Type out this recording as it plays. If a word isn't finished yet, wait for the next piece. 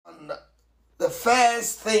the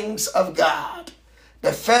first things of God.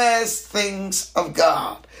 The first things of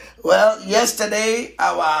God. Well, yesterday,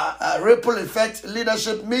 our Ripple Effect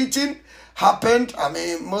leadership meeting happened. I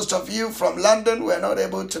mean, most of you from London were not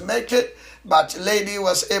able to make it, but lady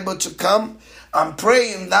was able to come. I'm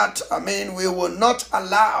praying that, we will not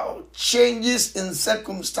allow changes in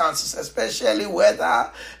circumstances, especially weather.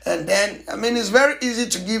 And then, it's very easy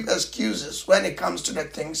to give excuses when it comes to the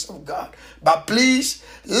things of God. But please,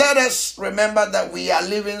 let us remember that we are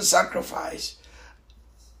living sacrifice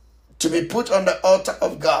to be put on the altar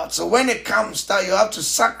of God. So when it comes that you have to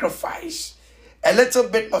sacrifice a little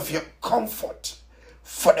bit of your comfort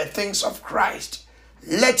for the things of Christ,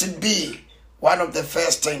 let it be one of the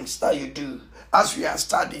first things that you do. As we are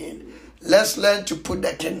studying, let's learn to put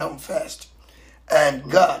the kingdom first, and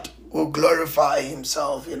God will glorify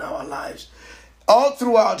himself in our lives. All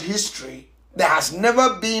throughout history, there has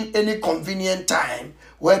never been any convenient time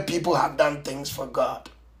where people have done things for God.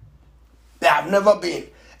 There have never been.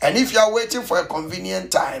 And if you are waiting for a convenient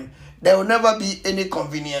time, there will never be any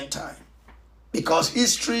convenient time, because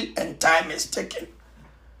history and time is ticking.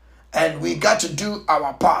 And we got to do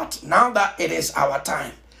our part. Now that it is our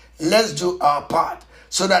time, let's do our part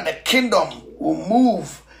so that the kingdom will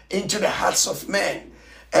move into the hearts of men,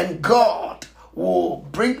 and God will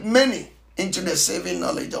bring many into the saving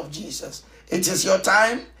knowledge of Jesus. It is your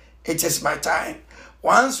time. It is my time.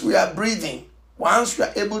 Once we are breathing, once we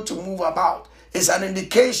are able to move about, it's an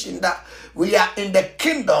indication that we are in the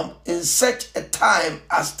kingdom in such a time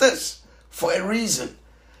as this for a reason.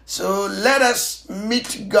 So let us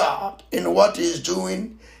meet God in what he is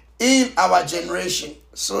doing in our generation,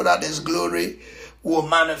 so that his glory will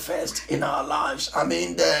manifest in our lives.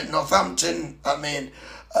 The Northampton,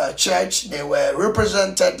 church, they were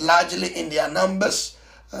represented largely in their numbers.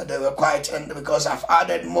 They were quite, and because I've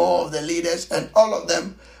added more of the leaders, and all of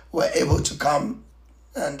them were able to come.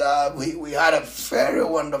 And we had a very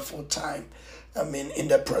wonderful time, in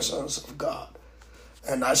the presence of God.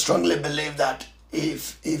 And I strongly believe that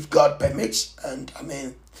if God permits, and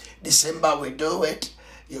December we do it,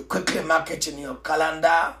 you quickly mark it in your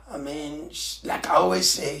calendar. Like I always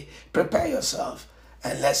say, prepare yourself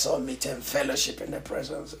and let's all meet and fellowship in the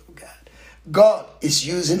presence of God. God is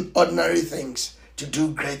using ordinary things to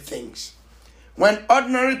do great things. When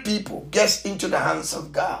ordinary people get into the hands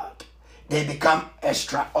of God, they become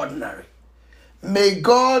extraordinary. May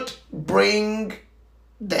God bring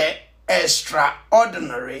the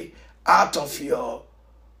extraordinary out of your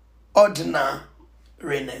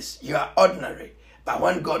ordinariness. You are ordinary. But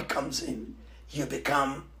when God comes in, you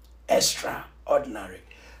become extraordinary.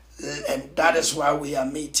 And that is why we are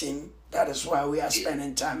meeting. That is why we are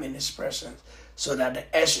spending time in his presence, so that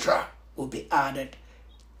the extra will be added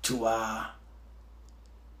to our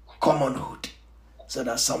commonhood, so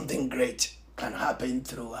that something great can happen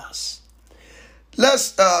through us.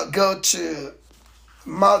 Let's go to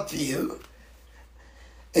Matthew.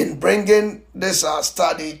 In bringing this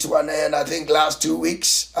study to an end, I think last 2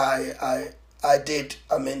 weeks I did,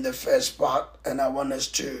 the first part, and I want us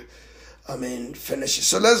to, finish it.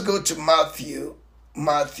 So let's go to Matthew.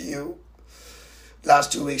 Matthew,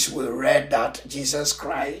 last 2 weeks we read that Jesus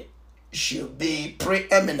Christ should be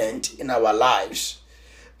preeminent in our lives.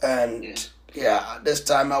 And this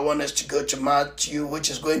time I want us to go to Matthew, which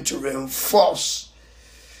is going to reinforce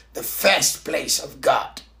the first place of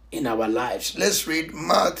God in our lives. Let's read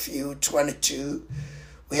Matthew 22.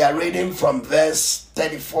 We are reading from verse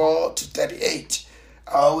 34 to 38.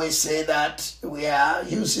 I always say that we are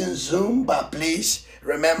using Zoom, but please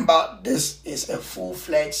remember this is a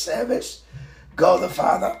full-fledged service. God the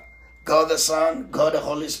Father, God the Son, God the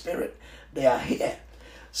Holy Spirit, they are here.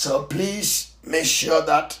 So please make sure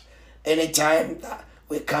that anytime that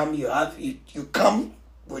we come, you come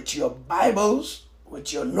with your Bibles,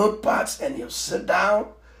 with your notepads, and you sit down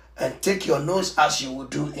and take your notes as you would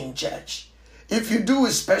do in church. If you do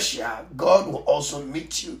it special, God will also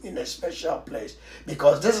meet you in a special place,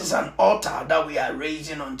 because this is an altar that we are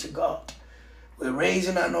raising unto God. We're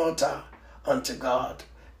raising an altar unto God.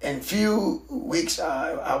 In few weeks,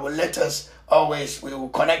 I will let us we will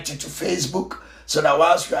connect it to Facebook, so that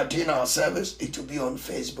whilst we are doing our service, it will be on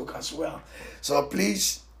Facebook as well. So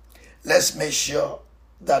please, let's make sure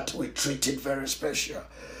that we treat it very special.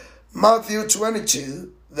 Matthew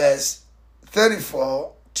 22, verse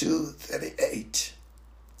 34 to 38.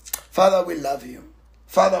 Father, we love you.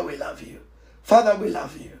 Father, we love you. Father, we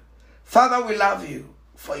love you. Father, we love you,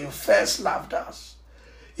 for you first loved us.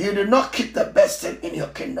 You did not keep the best thing in your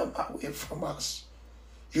kingdom away from us.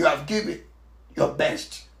 You have given your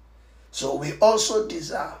best. So we also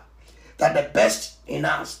desire that the best in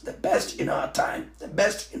us, the best in our time, the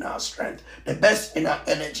best in our strength, the best in our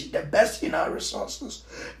energy, the best in our resources,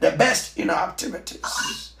 the best in our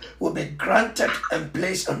activities will be granted and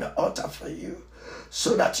placed on the altar for you,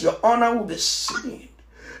 so that your honor will be seen,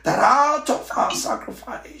 that out of our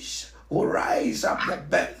sacrifice will rise up the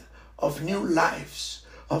birth of new lives,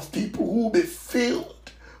 of people who will be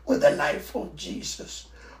filled with the life of Jesus.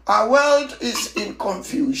 Our world is in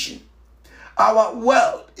confusion. Our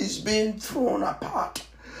world is being thrown apart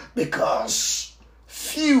because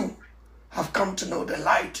few have come to know the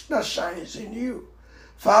light that shines in you.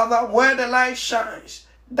 Father, where the light shines,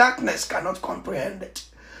 darkness cannot comprehend it.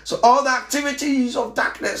 So all the activities of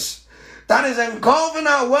darkness that is engulfing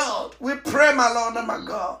our world, we pray, my Lord and my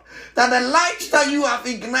God, that the light that you have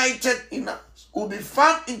ignited in us will be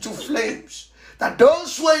fanned into flames, that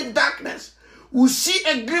those who are in darkness will see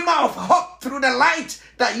a glimmer of hope through the light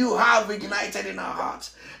that you have ignited in our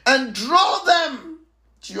hearts, and draw them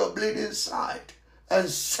to your bleeding side and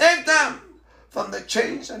save them from the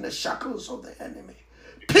chains and the shackles of the enemy.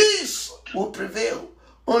 Peace will prevail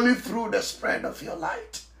only through the spread of your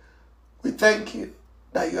light. We thank you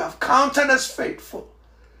that you have counted us faithful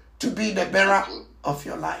to be the bearer of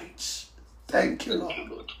your lights. Thank you,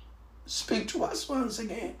 Lord. Speak to us once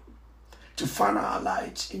again to fan our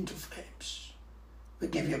lights into flames. We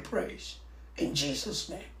give you praise in Jesus'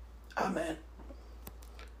 name. Amen.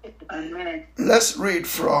 Amen. Let's read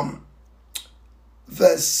from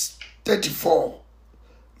verse 34.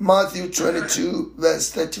 Matthew 22,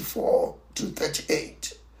 verse 34 to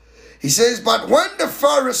 38. He says, "But when the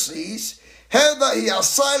Pharisees heard that he had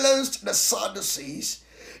silenced the Sadducees,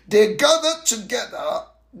 they gathered together.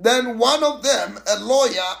 Then one of them, a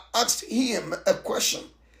lawyer, asked him a question,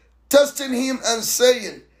 testing him and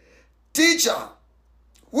saying, 'Teacher,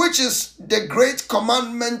 which is the great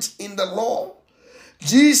commandment in the law?'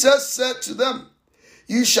 Jesus said to them,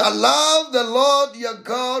 'You shall love the Lord your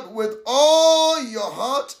God with all your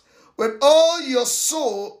heart, with all your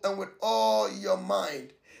soul, and with all your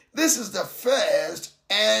mind. This is the first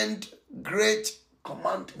and great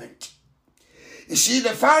commandment.'" You see,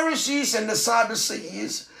 the Pharisees and the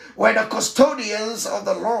Sadducees were the custodians of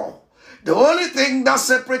the law. The only thing that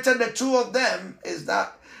separated the two of them is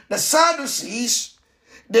that the Sadducees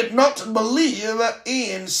did not believe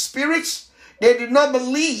in spirits. They did not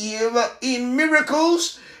believe in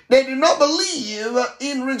miracles. They did not believe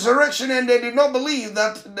in resurrection, and they did not believe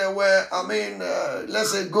that there were,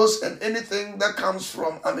 let's say, ghosts and anything that comes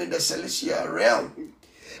from, the celestial realm.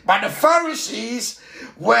 But the Pharisees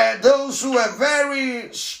were those who were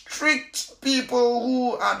very strict people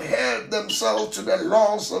who adhered themselves to the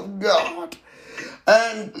laws of God.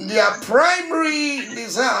 And their primary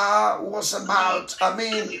desire was about,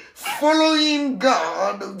 following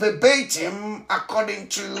God verbatim according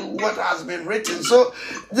to what has been written. So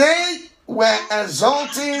they were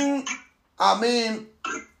exalting,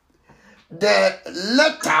 the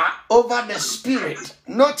letter over the spirit.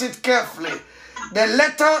 Note it carefully. The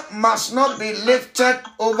letter must not be lifted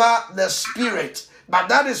over the spirit. But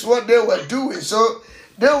that is what they were doing. So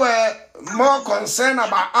they were more concerned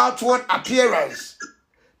about outward appearance.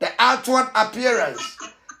 The outward appearance.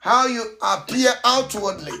 How you appear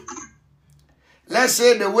outwardly. Let's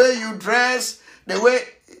say the way you dress, the way...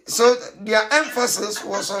 So their emphasis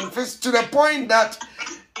was on to the point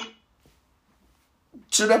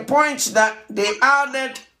that they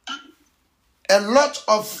added a lot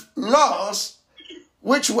of laws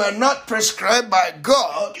which were not prescribed by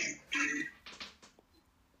God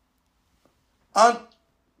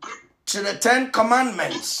to the 10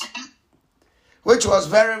 Commandments, which was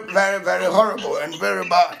very, very, very horrible and very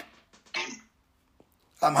bad.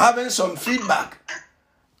 I'm having some feedback.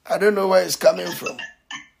 I don't know where it's coming from.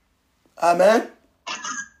 Amen?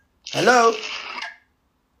 Hello?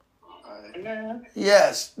 Hello?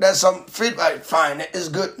 Yes, there's some feedback. Fine, it's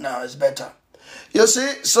good now, it's better. You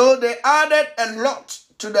see, so they added a lot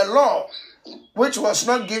to the law, which was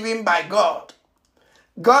not given by God.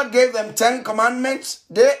 God gave them 10 commandments.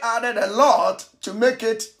 They added a lot to make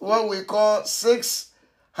it what we call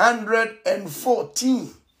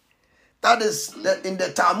 614. That is in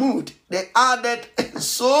the Talmud. They added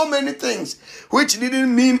so many things which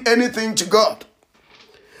didn't mean anything to God.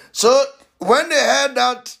 So when they heard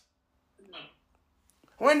that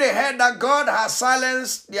God has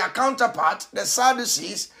silenced their counterpart, the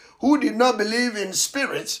Sadducees, who did not believe in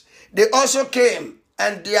spirits, they also came,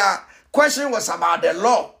 and their question was about the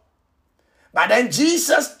law. But then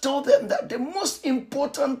Jesus told them that the most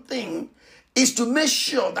important thing is to make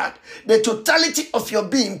sure that the totality of your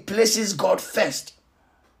being places God first.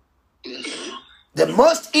 The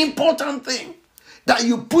most important thing that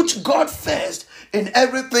you put God first in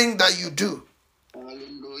everything that you do.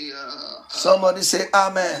 Hallelujah. Somebody say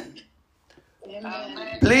amen.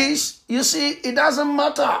 Amen. Please, you see, it doesn't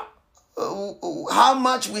matter how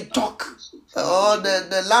much we talk or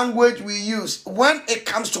the language we use. When it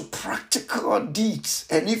comes to practical deeds,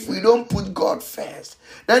 and if we don't put God first,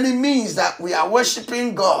 then it means that we are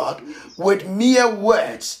worshiping God with mere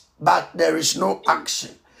words, but there is no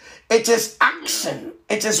action. It is action.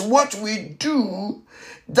 It is what we do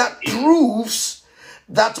that proves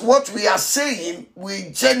that what we are saying,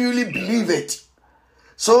 we genuinely believe it.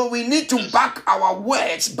 So we need to back our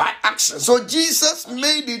words by action. So Jesus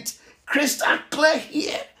made it crystal clear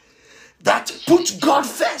here that put God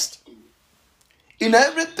first in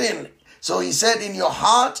everything. So he said in your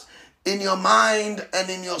heart, in your mind, and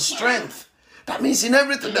in your strength. That means in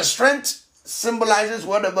everything. The strength symbolizes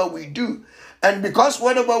whatever we do. And because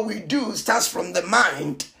whatever we do starts from the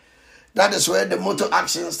mind, that is where the motor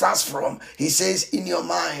action starts from. He says in your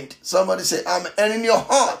mind. Somebody say amen. And in your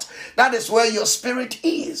heart, that is where your spirit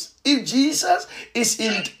is. If Jesus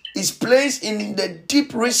is placed in the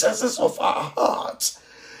deep recesses of our hearts,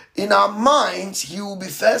 in our minds, he will be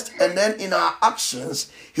first, and then in our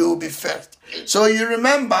actions, he will be first. So you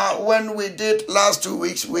remember when we did last 2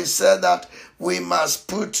 weeks, we said that we must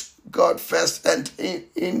put God first, and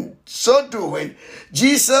in so doing,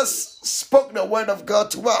 Jesus spoke the word of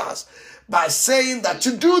God to us by saying that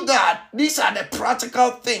to do that, these are the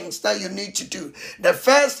practical things that you need to do. The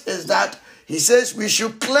first is that he says we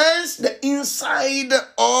should cleanse the inside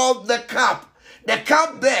of the cup. The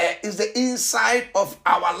cup there is the inside of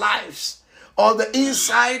our lives, or the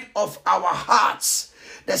inside of our hearts.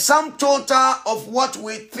 The sum total of what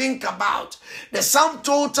we think about. The sum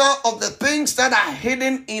total of the things that are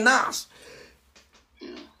hidden in us.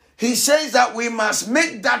 He says that we must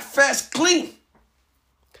make that first clean.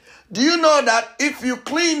 Do you know that if you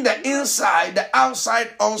clean the inside, the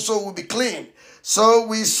outside also will be clean? So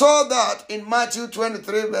we saw that in Matthew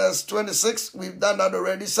 23 verse 26. We've done that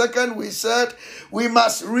already. Second, we said we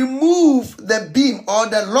must remove the beam or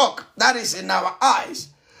the lock that is in our eyes,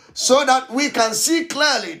 so that we can see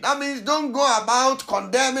clearly. That means don't go about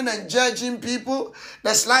condemning and judging people.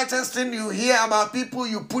 The slightest thing you hear about people,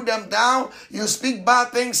 you put them down, you speak bad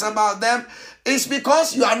things about them. It's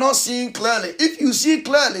because you are not seeing clearly. If you see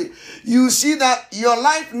clearly, you see that your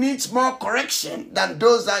life needs more correction than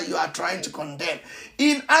those that you are trying to condemn.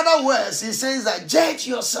 In other words, he says that judge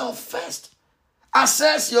yourself first.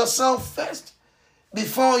 Assess yourself first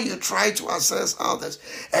before you try to assess others.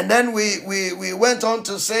 And then we went on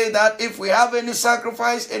to say that if we have any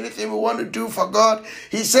sacrifice, anything we want to do for God,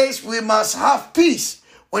 he says we must have peace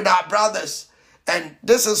with our brothers. And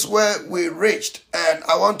this is where we reached. And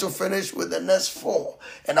I want to finish with the next 4.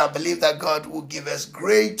 And I believe that God will give us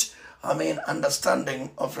great, understanding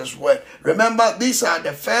of his word. Remember, these are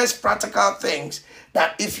the first practical things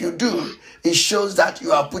that if you do, it shows that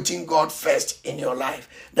you are putting God first in your life.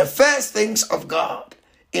 The first things of God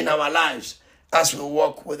in our lives as we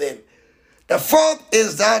walk with him. The 4th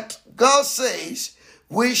is that God says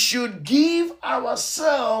we should give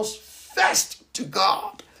ourselves first to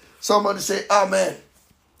God. Somebody say amen.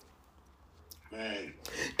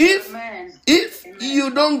 Amen. If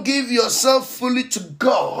you don't give yourself fully to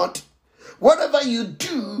God, whatever you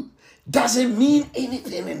do doesn't mean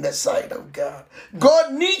anything in the sight of God.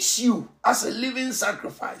 God needs you as a living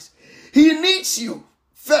sacrifice. He needs you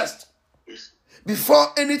first before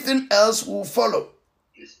anything else will follow.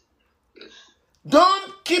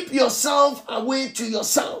 Don't keep yourself away to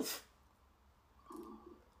yourself.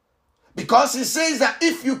 Because he says that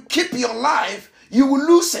if you keep your life, you will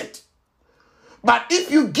lose it. But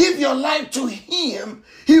if you give your life to him,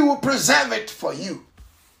 he will preserve it for you.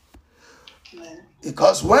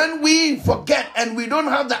 Because when we forget and we don't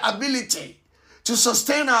have the ability to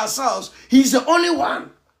sustain ourselves, he's the only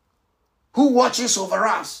one who watches over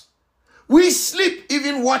us. We sleep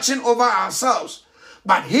even watching over ourselves.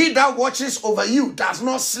 But he that watches over you does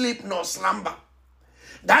not sleep nor slumber.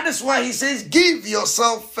 That is why he says, give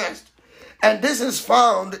yourself first. And this is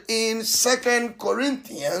found in 2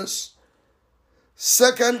 Corinthians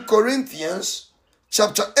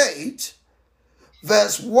chapter 8,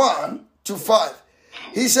 verse 1 to 5.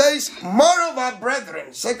 He says, moreover,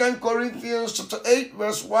 brethren, 2 Corinthians chapter 8,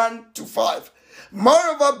 verse 1 to 5.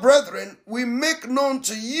 Moreover, brethren, we make known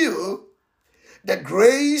to you the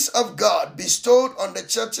grace of God bestowed on the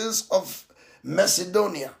churches of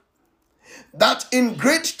Macedonia, that in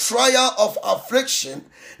great trial of affliction,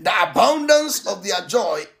 the abundance of their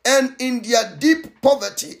joy, and in their deep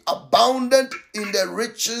poverty, abounded in the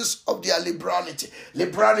riches of their liberality.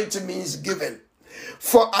 Liberality means giving.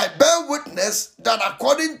 For I bear witness that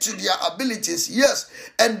according to their abilities, yes,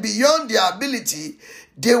 and beyond their ability,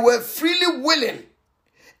 they were freely willing,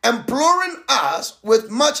 imploring us with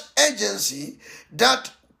much urgency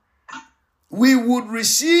that we would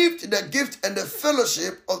receive the gift and the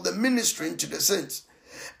fellowship of the ministering to the saints.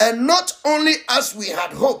 And not only as we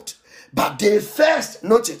had hoped, but they first,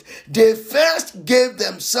 note it, they first gave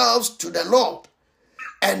themselves to the Lord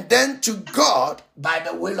and then to God by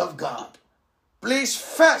the will of God. Please,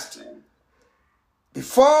 first,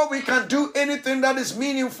 before we can do anything that is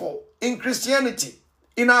meaningful in Christianity,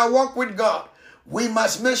 in our walk with God, we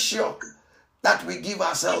must make sure that we give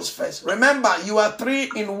ourselves first. Remember, you are 3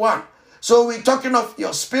 in 1. So we're talking of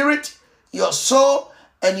your spirit, your soul,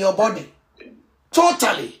 and your body.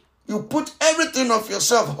 Totally. You put everything of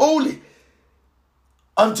yourself wholly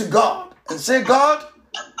unto God and say, God,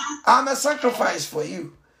 I'm a sacrifice for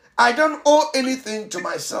you. I don't owe anything to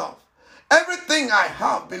myself. Everything I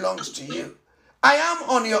have belongs to you. I am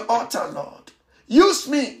on your altar, Lord. Use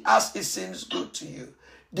me as it seems good to you.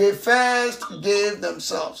 They first gave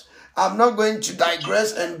themselves. I'm not going to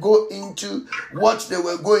digress and go into what they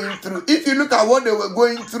were going through. If you look at what they were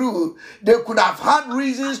going through, they could have had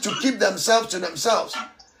reasons to keep themselves to themselves.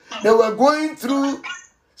 They were going through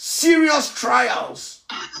serious trials.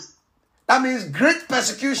 That means great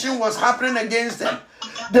persecution was happening against them.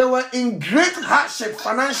 They were in great hardship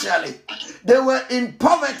financially. They were in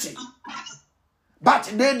poverty. But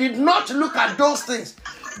they did not look at those things.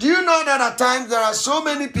 Do you know that at times there are so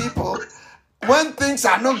many people, when things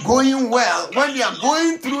are not going well, when they are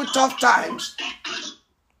going through tough times,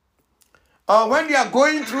 or when they are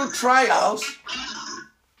going through trials,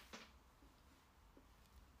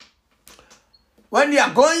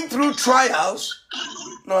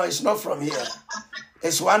 no, it's not from here.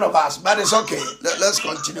 It's one of us, but it's okay. Let's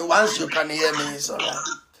continue. Once you can hear me, it's all right.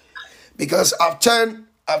 Because I've turned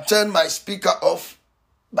my speaker off,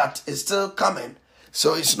 but it's still coming.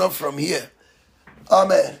 So it's not from here.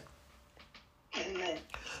 Amen. Amen.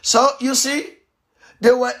 So you see,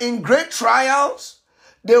 they were in great trials.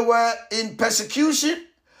 They were in persecution.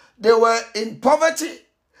 They were in poverty.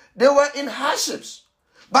 They were in hardships.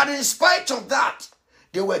 But in spite of that,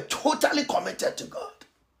 they were totally committed to God.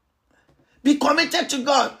 Be committed to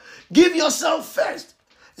God. Give yourself first.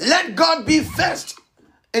 Let God be first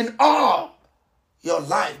in all your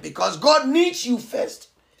life, because God needs you first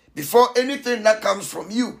before anything that comes from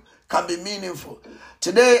you can be meaningful.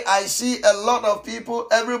 Today, I see a lot of people,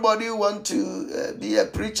 everybody want to be a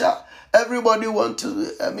preacher. Everybody want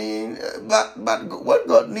to, but what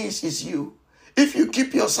God needs is you. If you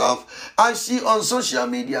keep yourself, I see on social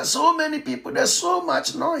media, so many people, there's so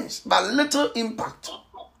much noise, but little impact.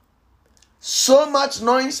 So much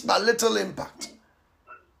noise, but little impact.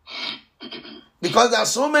 Because there are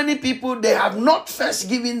so many people, they have not first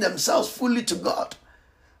given themselves fully to God,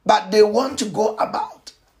 but they want to go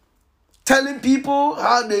about telling people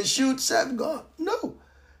how they should serve God. No,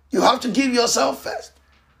 you have to give yourself first.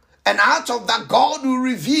 And out of that, God will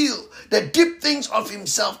reveal the deep things of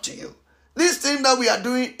himself to you. This thing that we are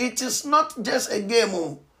doing, it is not just a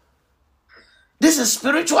game. This is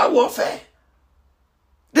spiritual warfare.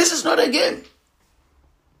 This is not a game.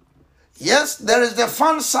 Yes, there is the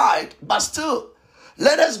fun side, but still,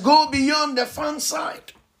 let us go beyond the fun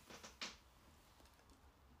side.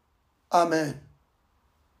 Amen.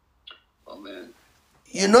 Amen.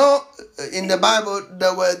 You know, in the Bible,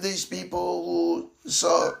 there were these people who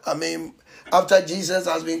saw, after Jesus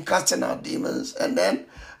has been casting out demons, and then,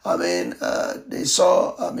 they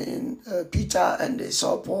saw, Peter and they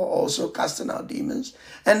saw Paul also casting out demons.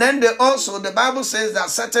 And then the Bible says that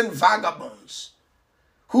certain vagabonds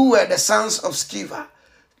who were the sons of Sceva,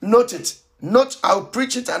 note it, I'll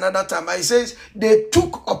preach it another time. It says they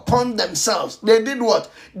took upon themselves. They did what?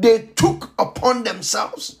 They took upon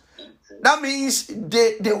themselves. That means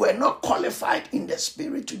they were not qualified in the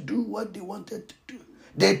spirit to do what they wanted to do.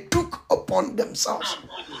 They took upon themselves.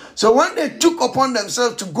 So when they took upon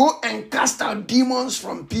themselves to go and cast out demons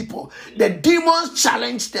from people, the demons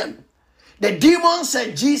challenged them. The demons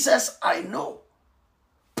said, Jesus, I know.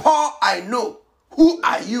 Paul, I know. Who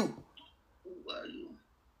are you?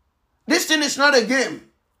 This thing is not a game.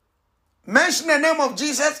 Mention the name of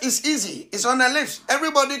Jesus is easy. It's on the lips.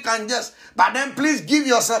 Everybody can just, but then please give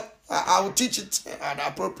yourself. I will teach it at the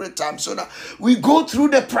appropriate time so that we go through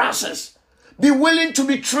the process. Be willing to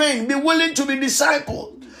be trained. Be willing to be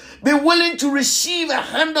discipled. Be willing to receive a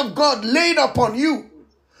hand of God laid upon you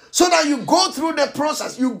so that you go through the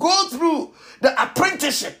process. You go through the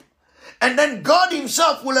apprenticeship, and then God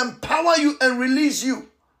himself will empower you and release you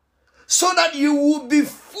so that you will be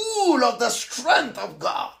full of the strength of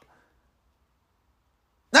God.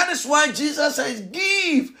 That is why Jesus says,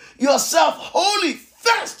 give yourself wholly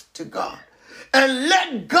first to God. And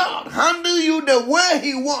let God handle you the way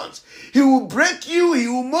he wants. He will break you, he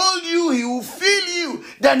will mold you, he will fill you,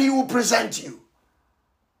 then he will present you.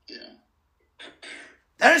 Yeah.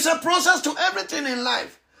 There is a process to everything in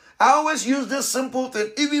life. I always use this simple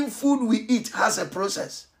thing. Even food we eat has a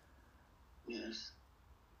process. Yes.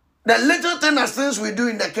 The little things we do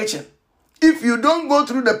in the kitchen, if you don't go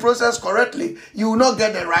through the process correctly, you will not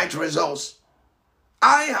get the right results.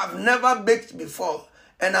 I have never baked before,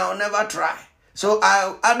 and I'll never try. So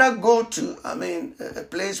I'll either go to, a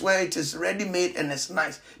place where it is ready-made and it's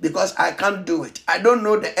nice, because I can't do it. I don't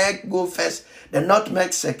know the egg go first, the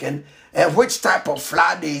nutmeg second, and which type of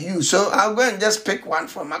flour they use. So I'll go and just pick one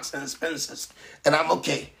from Marks and Spencer's, and I'm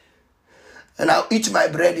okay. And I'll eat my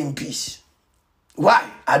bread in peace. Why?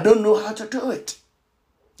 I don't know how to do it.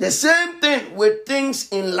 The same thing with things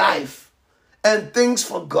in life and things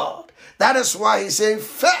for God. That is why he's saying,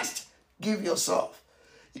 first, give yourself.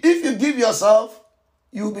 If you give yourself,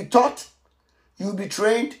 you'll be taught, you'll be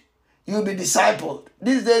trained, you'll be discipled.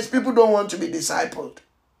 These days, people don't want to be discipled.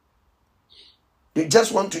 They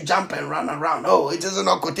just want to jump and run around. Oh, it isn't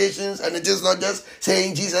all quotations, and it is not just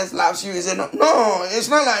saying Jesus loves you. Is it not? No, it's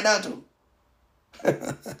not like that too.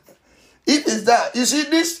 If it's that, you see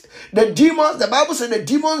this, the demons, the Bible said the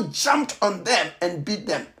demons jumped on them and beat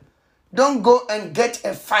them. Don't go and get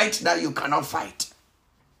a fight that you cannot fight.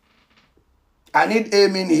 I need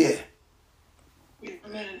amen here.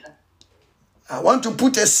 Amen. I want to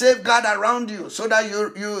put a safeguard around you so that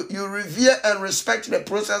you revere and respect the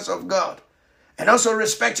process of God. And also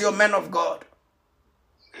respect your men of God.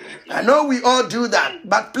 I know we all do that,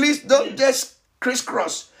 but please don't just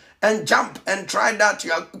crisscross and jump and try that.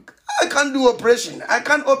 I can't do operation. I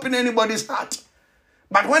can't open anybody's heart.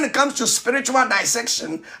 But when it comes to spiritual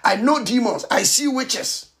dissection, I know demons. I see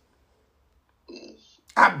witches.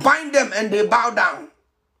 I bind them and they bow down.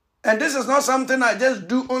 And this is not something I just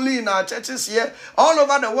do only in our churches here. All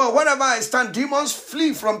over the world, wherever I stand, demons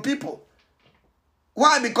flee from people.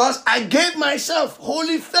 Why? Because I gave myself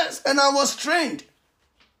wholly first and I was trained.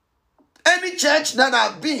 Any church that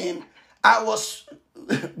I've been, I was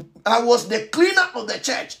the cleaner of the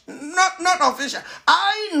church, not official.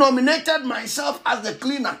 I nominated myself as the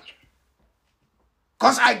cleaner.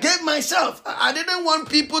 Because I gave myself. I didn't want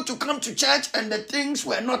people to come to church and the things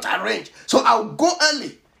were not arranged. So I'll go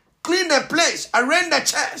early, clean the place, arrange the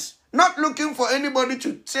chairs, not looking for anybody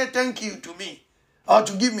to say thank you to me or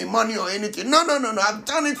to give me money or anything. No. I've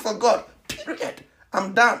done it for God. Period.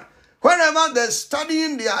 I'm done. Wherever they're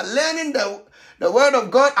studying, they are learning the word of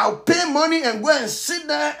God, I'll pay money and go and sit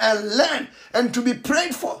there and learn and to be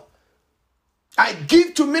prayed for. I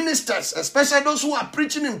give to ministers, especially those who are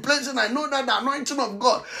preaching in places I know that the anointing of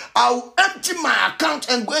God. I'll empty my account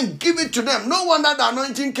and go and give it to them. No wonder the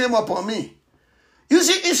anointing came upon me. You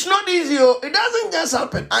see, it's not easy. It doesn't just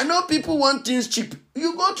happen. I know people want things cheap.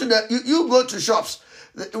 You go to you go to shops.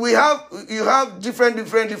 You have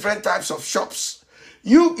different types of shops.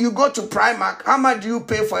 You go to Primark. How much do you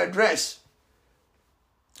pay for a dress?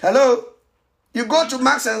 Hello? You go to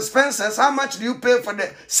Marks and Spencer's. How much do you pay for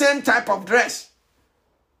the same type of dress?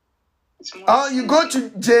 Or you go to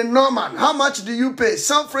J. Norman. How much do you pay?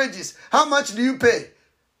 Selfridges. How much do you pay?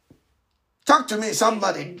 Talk to me,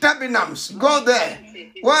 somebody. Debenhams. Go there.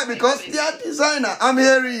 Why? Because they are designer. I'm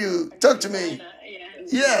hearing you. Talk to me.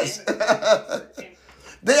 Yes.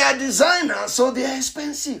 They are designers, so they are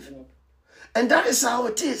expensive. And that is how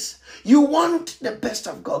it is. You want the best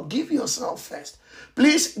of God. Give yourself first.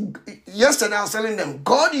 Please, yesterday I was telling them,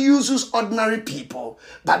 God uses ordinary people,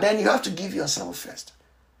 but then you have to give yourself first.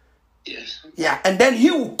 Yes. Yeah, and then he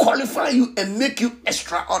will qualify you and make you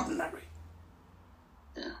extraordinary.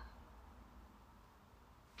 Yeah.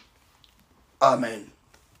 Amen.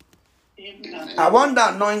 Amen. I want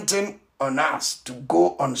the anointing on us to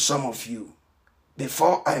go on some of you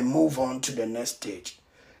before I move on to the next stage.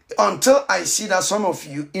 Until I see that some of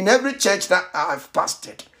you, in every church that I've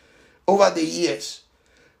pastored over the years,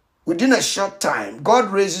 within a short time,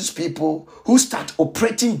 God raises people who start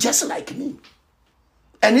operating just like me.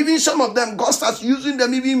 And even some of them, God starts using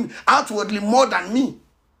them even outwardly more than me.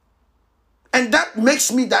 And that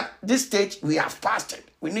makes me that this stage we have passed it.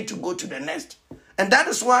 We need to go to the next. And that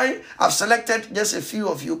is why I've selected just a few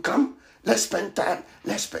of you. Come, let's spend time.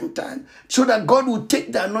 So that God will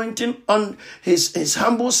take the anointing on his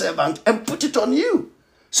humble servant and put it on you.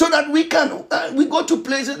 So that we can, we go to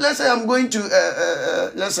places. Let's say I'm going to,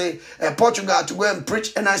 Portugal to go and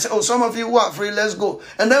preach. And I say, oh, some of you who are free, let's go.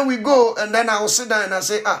 And then we go, and then I will sit down and I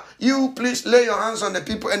say, you please lay your hands on the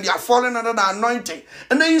people. And they are falling under the anointing.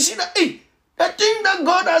 And then you see that, hey, The thing that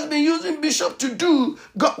God has been using Bishop to do,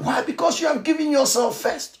 God, why? Because you have given yourself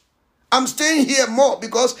first. I'm staying here more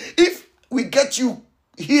because if we get you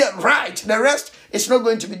here right, the rest is not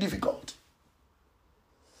going to be difficult.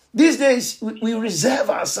 These days, we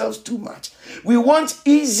reserve ourselves too much. We want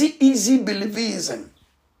easy believism.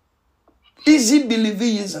 Easy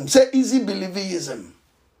believism. Say easy believism.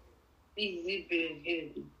 Easy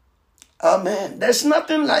believism. Amen. There's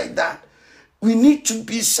nothing like that. We need to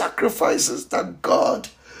be sacrifices that God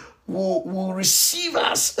will receive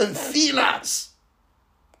us and fill us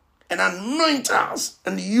and anoint us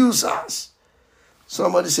and use us.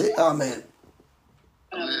 Somebody say amen.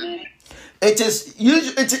 Amen. It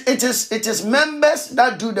is members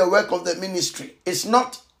that do the work of the ministry. It's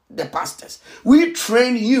not the pastors. We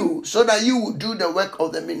train you so that you will do the work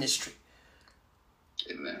of the ministry.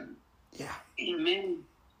 Amen. Yeah. Amen.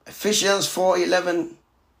 Ephesians 4:11.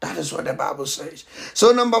 That is what the Bible says.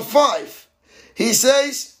 So number 5, he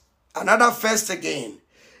says, another first again.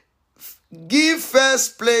 Give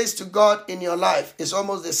first place to God in your life. It's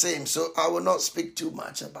almost the same, so I will not speak too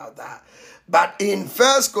much about that. But in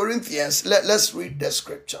 1 Corinthians, let's read the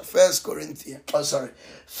scripture. 1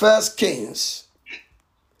 Kings.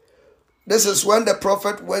 This is when the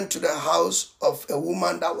prophet went to the house of a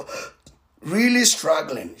woman that was really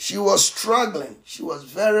struggling. She was struggling. She was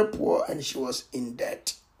very poor and she was in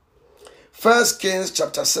debt. 1 Kings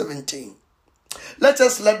chapter 17. Let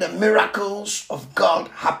us let the miracles of God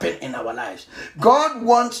happen in our lives. God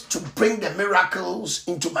wants to bring the miracles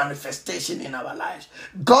into manifestation in our lives.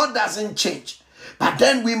 God doesn't change. But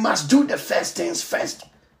then we must do the first things first.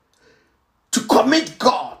 To commit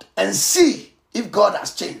God and see if God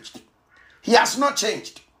has changed. He has not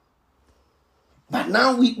changed. But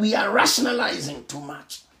now we are rationalizing too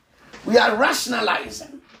much. We are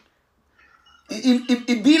rationalizing.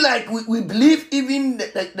 It be like we believe even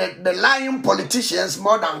the lying politicians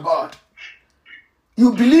more than God.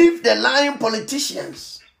 You believe the lying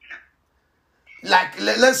politicians. Like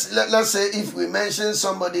let's say if we mention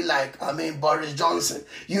somebody like Boris Johnson,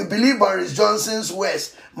 you believe Boris Johnson's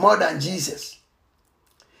words more than Jesus.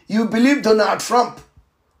 You believe Donald Trump,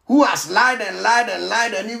 who has lied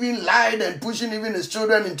and even lied and pushing even his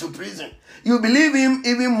children into prison. You believe him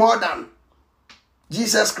even more than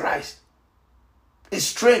Jesus Christ. It's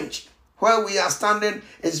strange. Where we are standing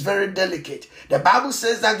is very delicate. The Bible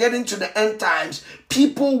says that getting to the end times,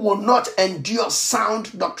 people will not endure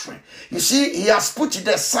sound doctrine. You see, he has put it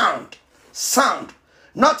as sound. Sound.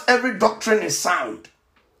 Not every doctrine is sound.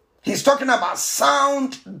 He's talking about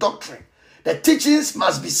sound doctrine. The teachings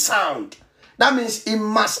must be sound. That means it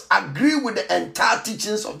must agree with the entire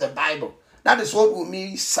teachings of the Bible. That is what we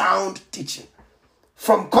mean sound teaching.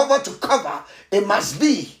 From cover to cover, it must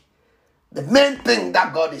be the main thing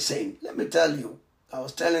that God is saying. Let me tell you, I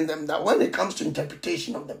was telling them that when it comes to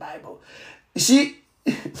interpretation of the Bible, you see,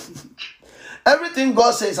 everything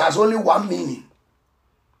God says has only one meaning.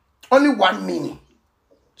 Only one meaning.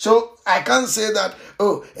 So I can't say that,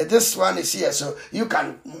 oh, this one is here, so you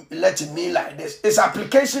can let it mean like this. It's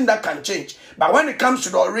application that can change. But when it comes to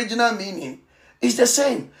the original meaning, it's the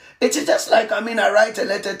same. It is just like, I write a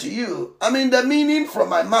letter to you. The meaning from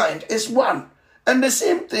my mind is one and the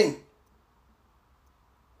same thing.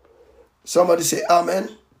 Somebody say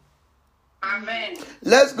amen. Amen.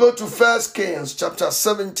 Let's go to 1 Kings chapter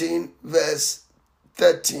 17 verse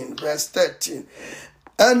 13.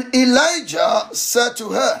 And Elijah said to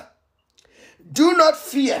her, do not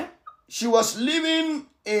fear. She was living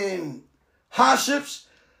in hardships.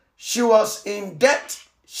 She was in debt.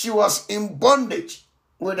 She was in bondage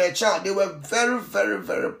with her child. They were very, very,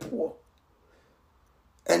 very poor.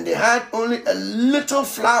 And they had only a little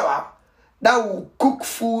flour that will cook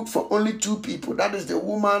food for only 2 people. That is the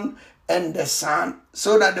woman and the son.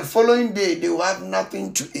 So that the following day they will have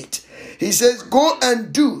nothing to eat. He says, go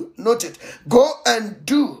and do, note it, go and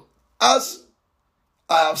do as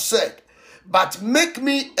I have said. But make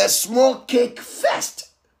me a small cake first.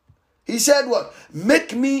 He said what?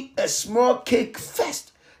 Make me a small cake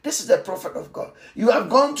first. This is the prophet of God. You have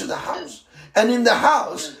gone to the house. And in the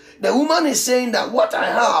house, the woman is saying that what I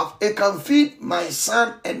have, it can feed my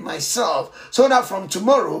son and myself, so that from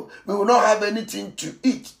tomorrow, we will not have anything to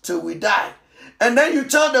eat till we die. And then you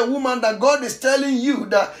tell the woman that God is telling you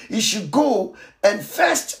that you should go and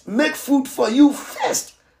first make food for you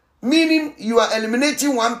first. Meaning you are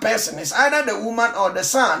eliminating one person. It's either the woman or the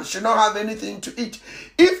son should not have anything to eat.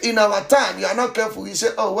 If in our time you are not careful, you say,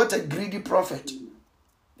 oh, what a greedy prophet.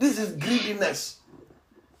 This is greediness.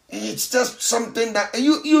 It's just something that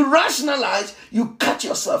you rationalize, you cut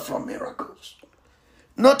yourself from miracles.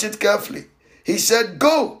 Note it carefully. He said,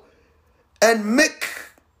 go and make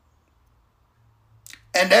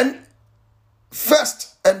And then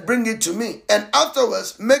first and bring it to me. And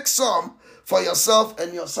afterwards, make some for yourself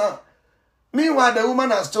and your son. Meanwhile, the woman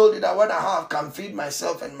has told you that what I have can feed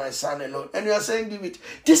myself and my son alone. And you are saying, give it.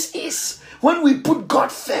 This is when we put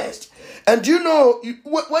God first. And you know,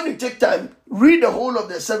 when you take time, read the whole of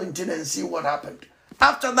the 17 and see what happened.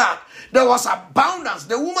 After that, there was abundance.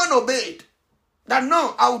 The woman obeyed. That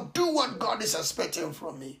no, I'll do what God is expecting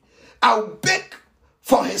from me. I'll beg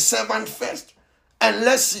for his servant first. And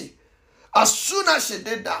let's see. As soon as she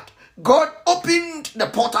did that, God opened the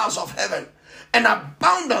portals of heaven. And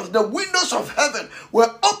abundance, the windows of heaven were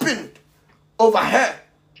opened over her.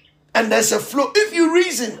 And there's a flow. If you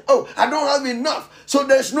reason, oh, I don't have enough, so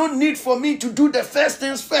there's no need for me to do the first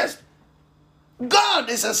things first. God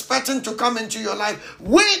is expecting to come into your life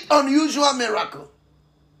with unusual miracle.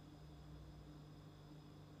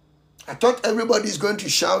 I thought everybody's going to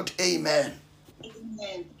shout amen.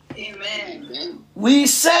 Amen. Amen. We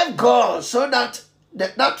serve God so that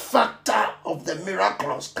that factor of the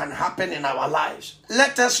miracles can happen in our lives.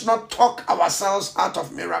 Let us not talk ourselves out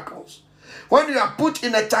of miracles. When you are put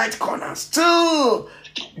in a tight corner, still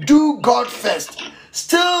do God first.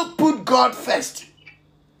 Still put God first.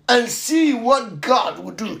 And see what God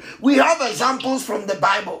will do. We have examples from the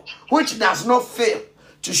Bible which does not fail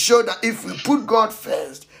to show that if we put God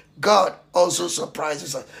first, God also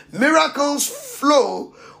surprises us. Miracles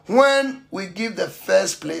flow when we give the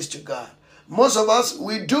first place to God. Most of us,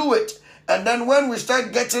 we do it. And then when we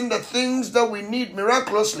start getting the things that we need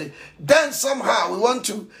miraculously, then somehow we want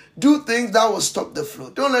to do things that will stop the flow.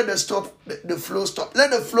 Don't let the flow stop.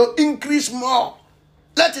 Let the flow increase more.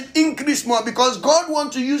 Let it increase more because God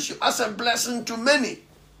wants to use you as a blessing to many.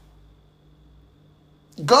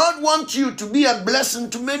 God wants you to be a blessing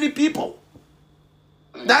to many people.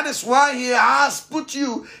 That is why he has put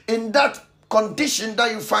you in that condition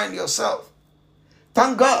that you find yourself.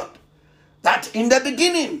 Thank God that in the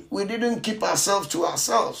beginning, we didn't keep ourselves to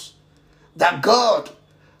ourselves. That God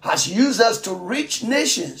has used us to reach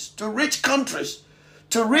nations, to reach countries,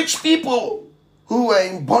 to reach people who were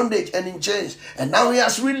in bondage and in chains. And now he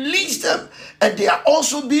has released them. And they are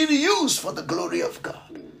also being used for the glory of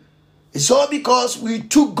God. It's all because we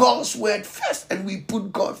took God's word first and we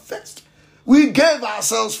put God first. We gave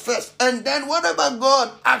ourselves first. And then whatever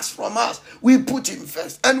God asks from us, we put him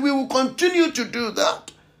first. And we will continue to do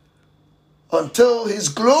that until his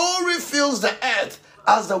glory fills the earth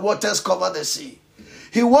as the waters cover the sea.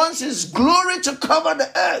 He wants his glory to cover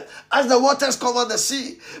the earth as the waters cover the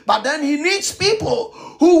sea. But then he needs people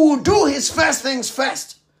who will do his first things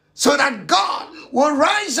first, so that God will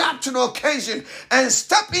rise up to the occasion and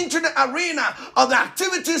step into the arena of the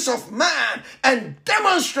activities of man and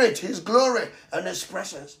demonstrate his glory and his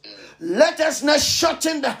presence. Let us not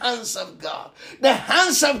shorten the hands of God. The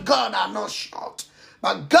hands of God are not short.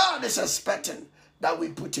 But God is expecting that we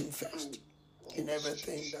put him first in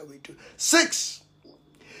everything that we do. 6,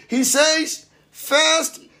 he says,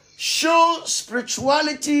 first, show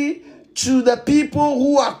spirituality to the people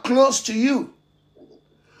who are close to you.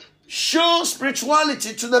 Show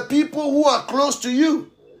spirituality to the people who are close to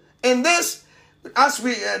you. In this, as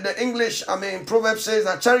the English, Proverbs says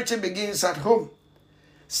that charity begins at home.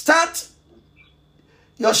 Start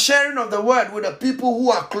your sharing of the word with the people who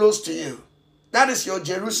are close to you. That is your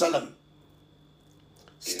Jerusalem.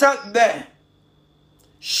 Start there.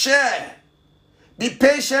 Share. Be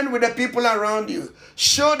patient with the people around you.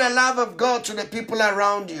 Show the love of God to the people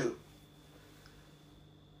around you.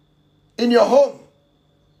 In your home,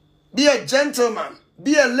 be a gentleman.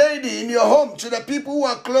 Be a lady in your home to the people who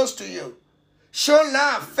are close to you. Show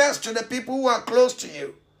love first to the people who are close to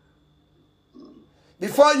you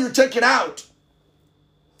before you take it out.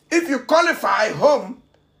 If you qualify home,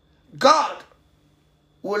 God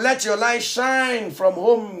will let your light shine from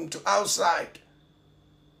home to outside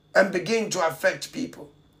and begin to affect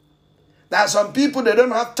people. There are some people, they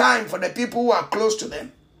don't have time for the people who are close to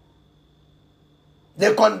them.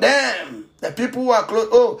 They condemn the people who are close.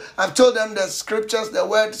 Oh, I've told them the scriptures, the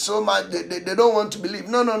word so much, they don't want to believe.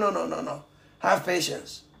 No. Have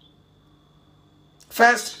patience.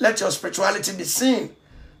 First, let your spirituality be seen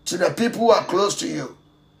to the people who are close to you.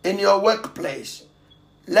 In your workplace,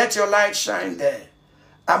 let your light shine there.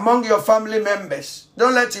 Among your family members,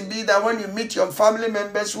 don't let it be that when you meet your family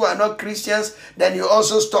members who are not Christians, then you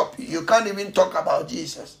also stop. You can't even talk about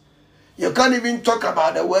Jesus. You can't even talk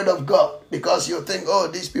about the word of God because you think, oh,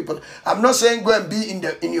 these people. I'm not saying go and be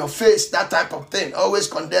in your face, that type of thing. Always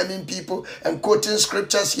condemning people and quoting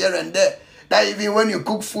scriptures here and there. That even when you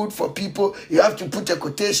cook food for people, you have to put a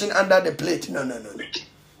quotation under the plate. No.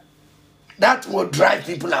 That will drive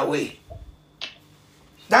people away.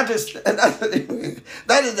 That is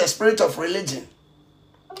the spirit of religion.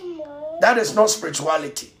 That is not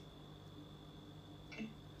spirituality.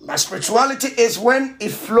 But spirituality is when it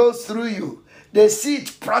flows through you. They see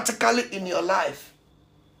it practically in your life.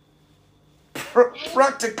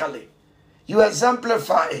 Practically. You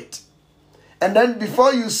exemplify it. And then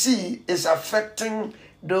before you see, it's affecting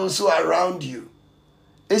those who are around you.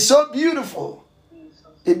 It's so beautiful.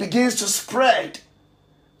 It begins to spread.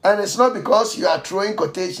 And it's not because you are throwing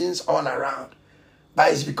quotations all around,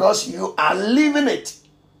 but it's because you are living it.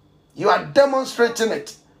 You are demonstrating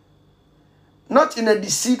it. Not in a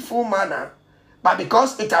deceitful manner, but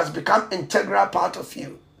because it has become an integral part of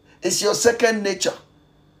you. It's your second nature.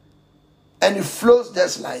 And it flows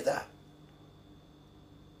just like that.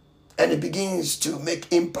 And it begins to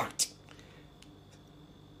make impact.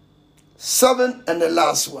 7 and the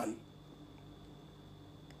last one.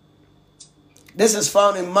 This is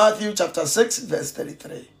found in Matthew chapter 6, verse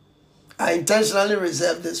 33. I intentionally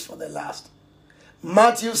reserved this for the last.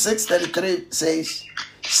 Matthew 6:33 says,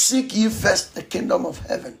 seek ye first the kingdom of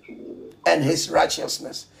heaven and his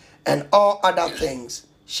righteousness, and all other things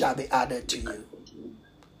shall be added to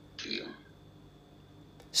you.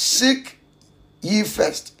 Seek ye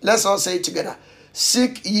first. Let's all say it together.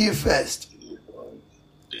 Seek ye first.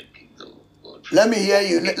 Let me hear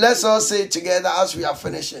you. Let's all say it together as we are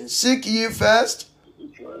finishing. Seek ye first.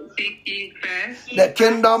 Seek ye first The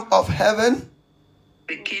kingdom of heaven.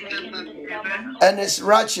 the kingdom of heaven And his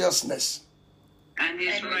righteousness. and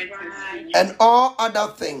his righteousness, And all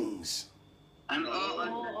other things and all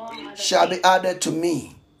other things shall be added to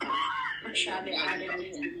me. shall be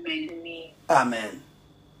added to me. Amen.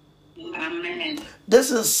 Amen.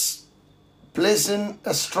 This is placing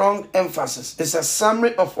a strong emphasis. It's a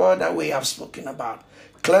summary of all that we have spoken about.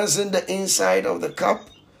 Cleansing the inside of the cup,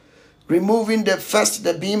 removing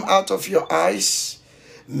the beam out of your eyes,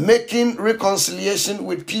 making reconciliation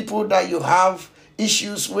with people that you have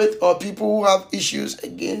issues with or people who have issues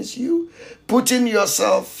against you, putting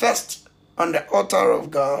yourself first on the altar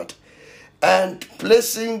of God, and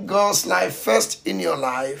placing God's life first in your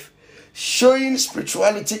life, showing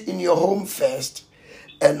spirituality in your home first,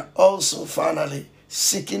 and also finally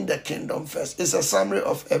seeking the kingdom first. It's a summary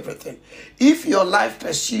of everything. If your life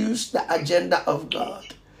pursues the agenda of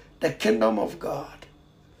God, the kingdom of God,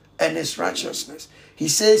 and his righteousness, he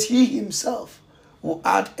says he himself will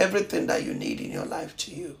add everything that you need in your life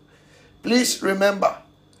to you. Please remember,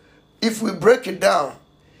 if we break it down,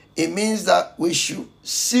 it means that we should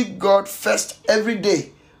seek God first every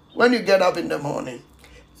day. When you get up in the morning,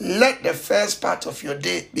 let the first part of your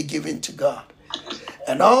day be given to God.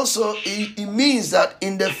 And also, it means that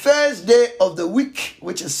in the first day of the week,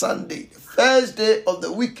 which is Sunday, the first day of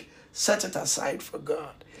the week, set it aside for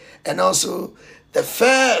God. And also, the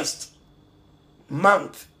first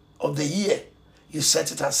month of the year, you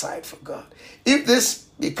set it aside for God. If this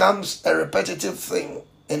becomes a repetitive thing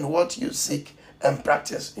in what you seek and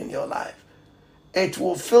practice in your life, it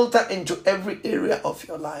will filter into every area of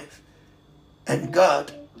your life. And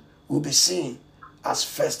God will be seen as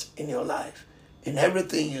first in your life, in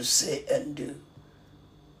everything you say and do.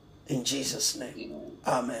 In Jesus' name,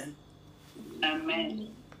 amen. Amen.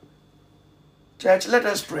 Church, let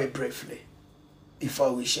us pray briefly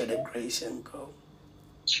before we share the grace and go.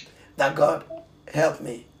 That God help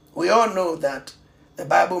me. We all know that the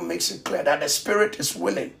Bible makes it clear that the spirit is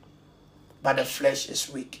willing, but the flesh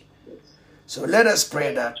is weak. So let us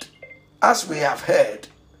pray that as we have heard,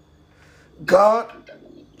 God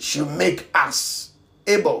should make us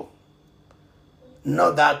able,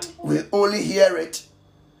 not that we only hear it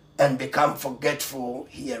and become forgetful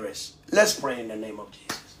hearers. Let's pray in the name of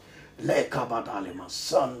Jesus. Lekabadalima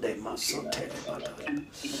Sunday Masotele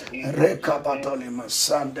Rekabadolima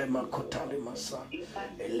Sunday Makotalima San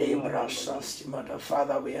Elibra Sastimada.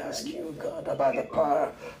 Father, we ask you, God, about the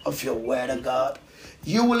power of your word, O God.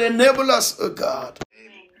 You will enable us, O God.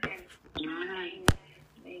 Amen.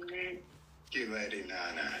 Amen. Thank you, Lady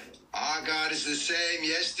Nana. Our God is the same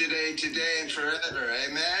yesterday, today, and forever.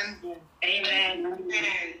 Amen? Amen.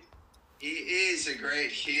 Amen. He is a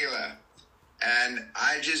great healer. And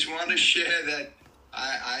I just want to share that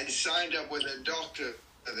I signed up with a doctor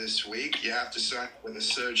this week. You have to sign up with a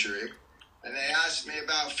surgery. And they asked me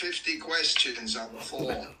about 50 questions on the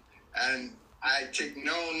form. And I ticked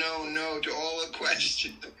no to all the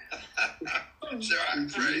questions. So I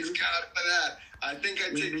praise God for that. I think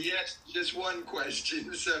I ticked yes to just one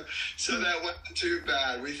question. So that wasn't too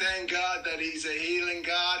bad. We thank God that he's a healing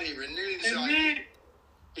God. He renews our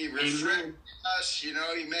He refreshes us, you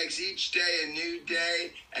know, he makes each day a new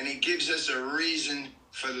day, and he gives us a reason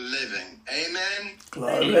for living. Amen?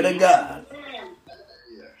 Glory to God.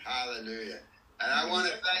 Yeah. Hallelujah. And I want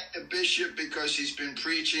to thank the bishop because he's been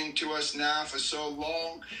preaching to us now for so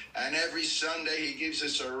long. And every Sunday he gives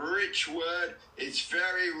us a rich word. It's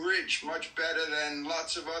very rich, much better than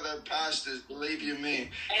lots of other pastors, believe you me.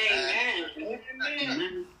 Amen.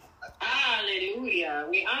 Amen. Hallelujah.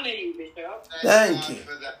 We honor you, Bishop. Thank you.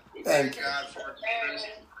 For that. Thank you. God for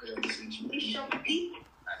Bishop.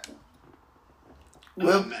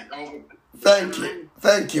 Well,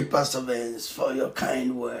 thank you, Pastor Vince, for your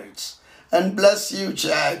kind words. And bless you,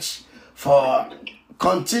 church, for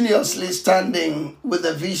continuously standing with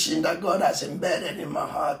the vision that God has embedded in my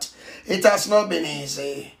heart. It has not been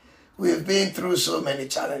easy. We've been through so many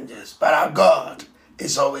challenges, but our God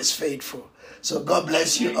is always faithful. So God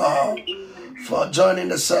bless you all for joining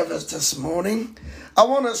the service this morning. I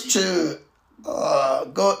want us to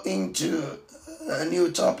go into a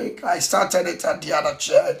new topic. I started it at the other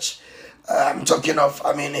church. I'm talking of,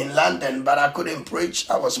 in London, but I couldn't preach.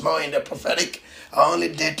 I was more in the prophetic. I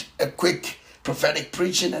only did a quick prophetic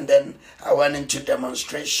preaching, and then I went into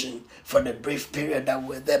demonstration for the brief period that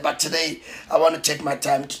we're there. But today, I want to take my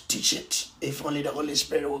time to teach it, if only the Holy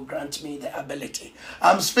Spirit will grant me the ability.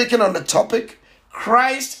 I'm speaking on the topic,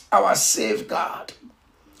 Christ, our safeguard.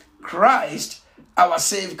 Christ, our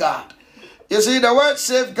safeguard. You see, the word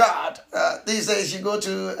safeguard, these days you go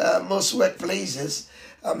to most workplaces,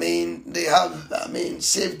 they have,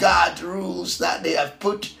 safeguard rules that they have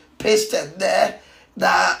pasted there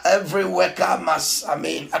that every worker must,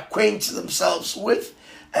 acquaint themselves with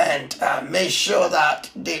and make sure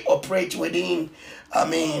that they operate within,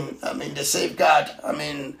 the safeguard,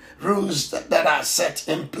 rules that are set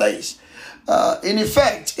in place. In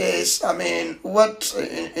effect is, what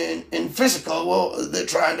in physical, what they're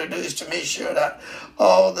trying to do is to make sure that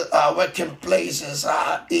all the working places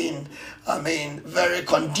are in, very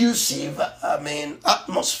conducive,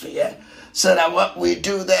 atmosphere, so that what we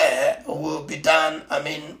do there will be done,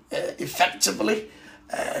 effectively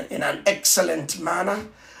and in an excellent manner,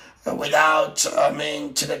 without,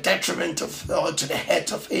 to the detriment of or to the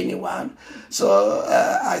hurt of anyone. So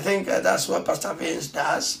I think that's what Pastor Vince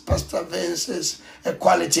does. Pastor Vince is a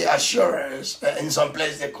quality assurance. In some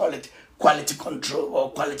places they call it quality control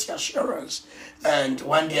or quality assurance. And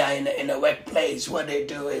when they are in a workplace, what they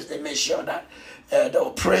do is they make sure that the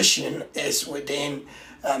operation is within,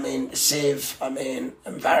 safe,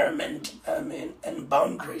 environment, and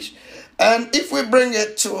boundaries. And if we bring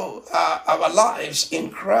it to our lives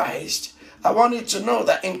in Christ, I want you to know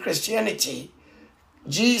that in Christianity,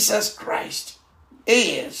 Jesus Christ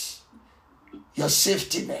is your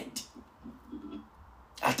safety net.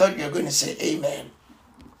 I thought you were going to say amen.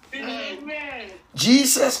 Amen.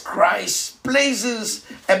 Jesus Christ places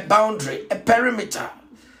a boundary, a perimeter,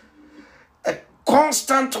 a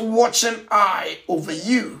constant watching eye over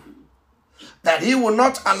you, that he will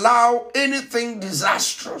not allow anything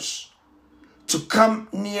disastrous to come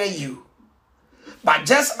near you. But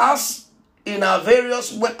just as in our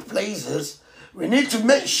various workplaces, we need to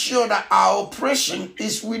make sure that our operation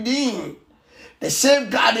is within the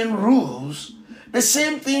safeguarding rules. The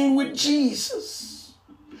same thing with Jesus.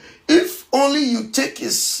 If only you take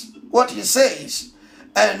what he says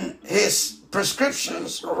and his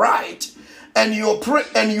prescriptions right, and you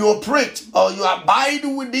operate or you abide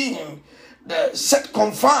within the set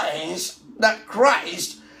confines that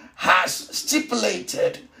Christ has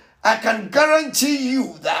stipulated, I can guarantee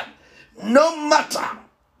you that no matter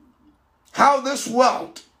how this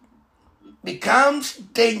world becomes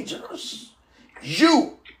dangerous,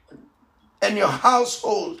 you and your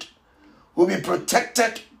household will be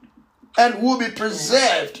protected and will be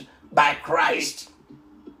preserved by Christ.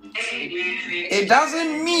 It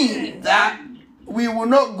doesn't mean that we will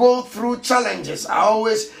not go through challenges.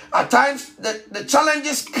 At times, the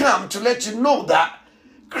challenges come to let you know that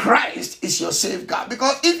Christ is your safeguard.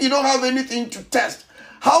 Because if you don't have anything to test,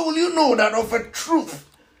 how will you know that of a truth?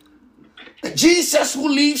 The Jesus who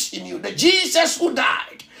lives in you, the Jesus who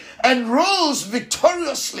died and rose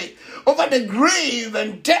victoriously over the grave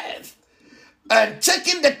and death, and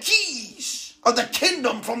taking the keys of the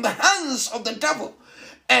kingdom from the hands of the devil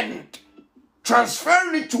and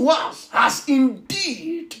transferring it to us, has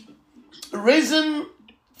indeed risen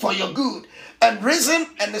for your good, and risen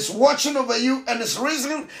and is watching over you, and is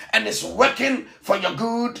risen and is working for your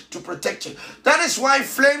good to protect you. That is why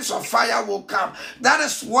flames of fire will come. That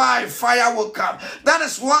is why fire will come. That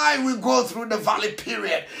is why we go through the valley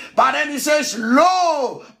period. But then he says,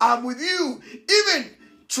 lo, I'm with you even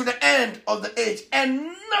to the end of the age,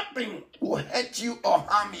 and nothing will hurt you or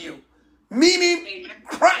harm you. Meaning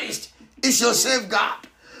Christ is your safeguard.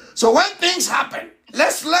 So when things happen,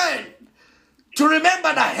 let's learn to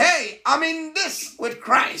remember that, hey, I'm in this with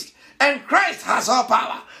Christ, and Christ has all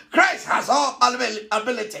power. Christ has all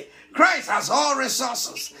ability. Christ has all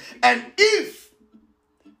resources. And if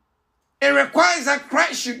it requires that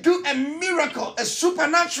Christ should do a miracle, a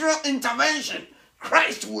supernatural intervention,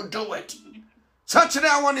 Christ will do it. So today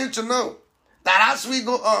I want you to know that as we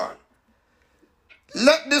go on,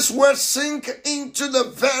 let this word sink into the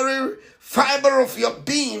very fiber of your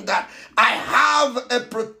being, that I have a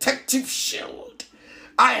protective shield.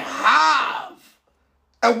 I have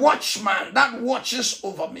a watchman that watches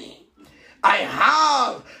over me. I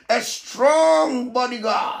have a strong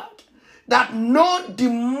bodyguard that no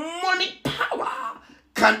demonic power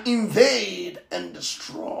can invade and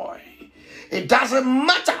destroy. It doesn't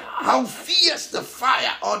matter how fierce the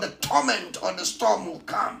fire or the torment or the storm will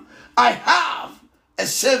come. I have a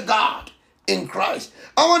safeguard in Christ.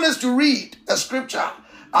 I want us to read a scripture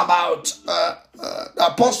about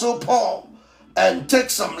Apostle Paul and take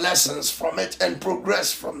some lessons from it and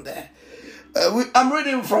progress from there. I'm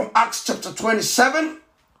reading from Acts chapter 27,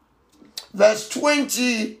 verse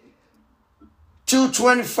 20 to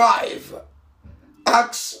 25.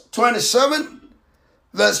 Acts 27,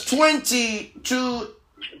 verse 20 to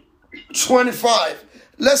 25.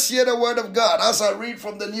 Let's hear the word of God as I read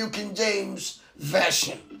from the New King James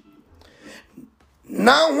Version.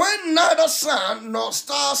 Now when neither sun nor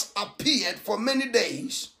stars appeared for many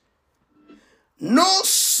days, no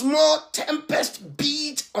small tempest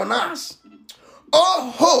beat on us, all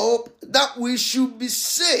hope that we should be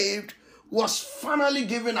saved was finally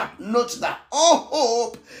given up. Note that all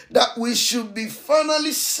hope that we should be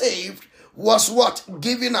finally saved was what?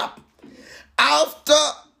 Given up. After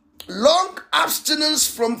long abstinence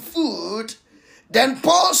from food, then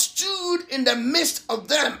Paul stood in the midst of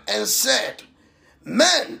them and said,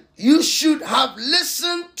 Men, you should have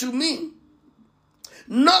listened to me,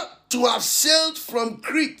 not to have sailed from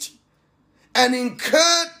Crete and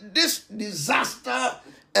incurred this disaster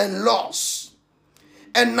and loss.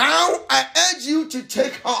 And now I urge you to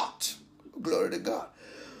take heart. Glory to God.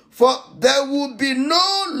 For there will be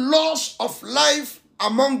no loss of life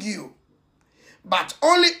among you, but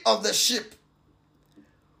only of the ship.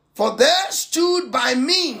 For there stood by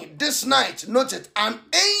me this night, note it, an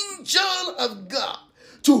angel of God,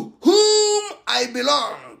 to whom I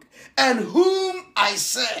belong and whom I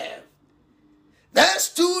serve. There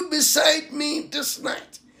stood beside me this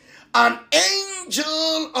night an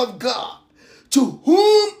angel of God, to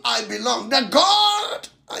whom I belong, the God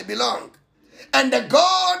I belong, and the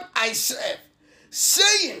God I serve,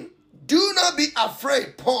 saying, Do not be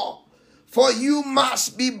afraid, Paul, for you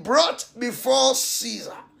must be brought before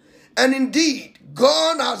Caesar. And indeed,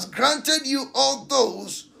 God has granted you all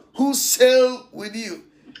those who sail with you.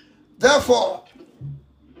 Therefore,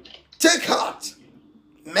 take heart,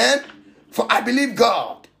 men, for I believe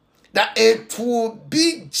God, that it will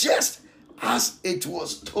be just as it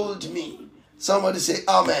was told me. Somebody say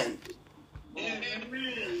amen.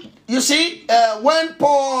 You see, when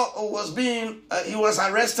Paul was he was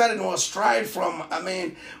arrested and was tried from,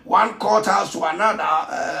 one courthouse to another,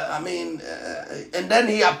 and then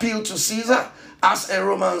he appealed to Caesar as a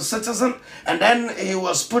Roman citizen, and then he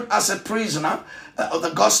was put as a prisoner of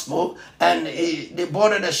the gospel, and they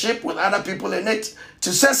boarded a ship with other people in it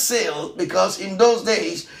to set sail, because in those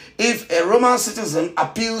days, if a Roman citizen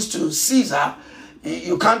appeals to Caesar,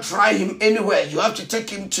 you can't try him anywhere. You have to take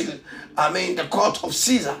him to, the court of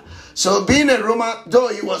Caesar. So being a Roman, though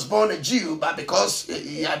he was born a Jew, but because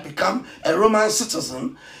he had become a Roman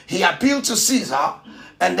citizen, he appealed to Caesar.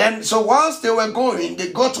 And then, so whilst they were going,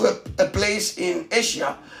 they got to a place in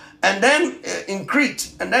Asia, and then in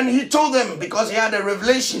Crete. And then he told them, because he had a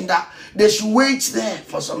revelation, that they should wait there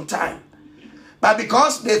for some time. But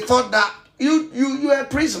because they thought that you're a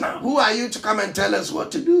prisoner, who are you to come and tell us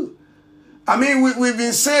what to do? We've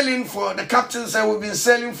been sailing for, the captain said we've been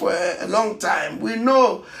sailing for a long time. We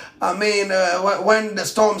know, when the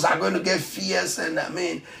storms are going to get fierce, and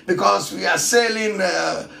because we are sailing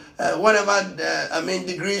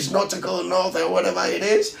degrees nautical north or whatever it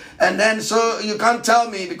is. And then, so you can't tell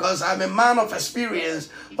me, because I'm a man of experience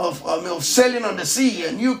of sailing on the sea,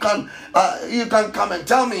 and you can come and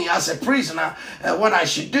tell me as a prisoner what I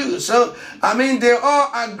should do. So, they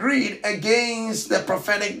all agreed against the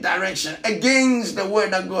prophetic direction, against the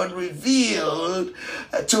word that God revealed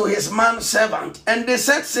to his manservant. And they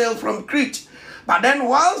set sail from Crete. But then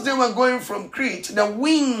whilst they were going from Crete, the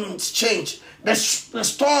winds changed. The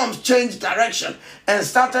storms changed direction and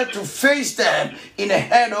started to face them in a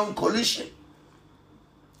head-on collision.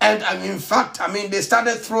 And in fact, they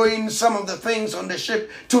started throwing some of the things on the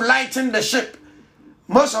ship to lighten the ship.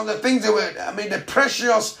 Most of the things the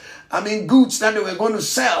precious, goods that they were going to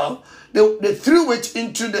sell, they threw it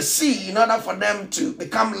into the sea in order for them to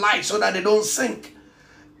become light so that they don't sink.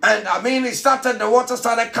 And the water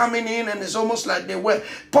started coming in, and it's almost like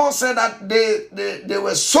Paul said that they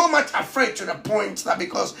were so much afraid to the point that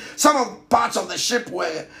because some of parts of the ship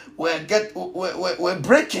were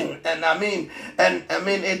breaking, and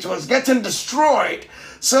it was getting destroyed.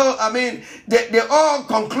 So, they all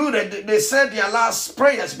concluded, they said their last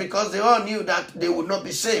prayers because they all knew that they would not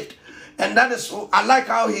be saved. And that is, I like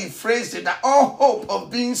how he phrased it, that all hope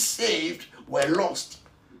of being saved were lost.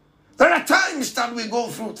 There are times that we go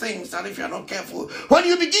through things that if you're not careful, when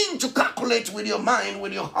you begin to calculate with your mind,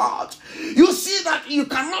 with your heart, you see that you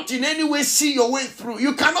cannot in any way see your way through.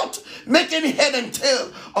 You cannot make any head and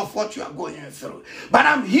tail of what you are going through. But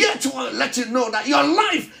I'm here to let you know that your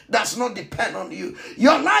life does not depend on you.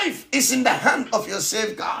 Your life is in the hand of your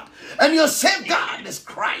safeguard. And your safeguard is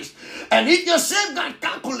Christ. And if your safeguard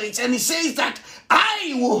calculates and he says that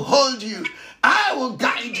I will hold you, I will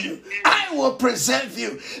guide you, I will preserve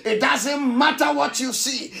you. It doesn't matter what you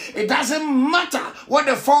see. It doesn't matter what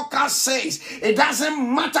the forecast says. It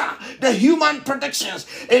doesn't matter the human predictions.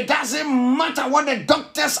 It doesn't matter what the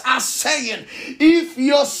doctors are saying. If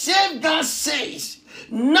your safeguard says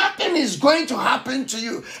nothing is going to happen to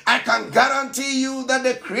you, I can guarantee you that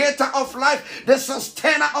the creator of life, the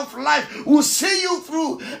sustainer of life, will see you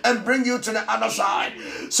through and bring you to the other side.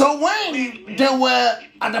 So when they were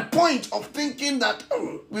at the point of thinking that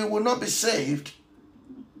we will not be saved,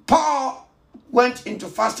 Paul went into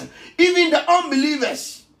fasting. Even the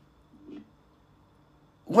unbelievers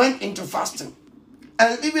went into fasting.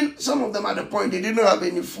 And even some of them at the point, they didn't have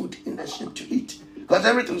any food in the ship to eat. Because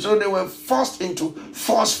everything, so they were forced into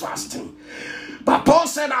forced fasting. But Paul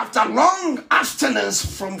said after long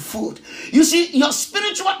abstinence from food, you see, your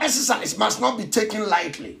spiritual exercise must not be taken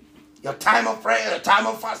lightly. Your time of prayer, your time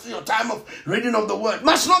of fasting, your time of reading of the word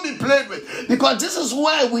must not be played with. Because this is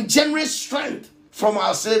where we generate strength from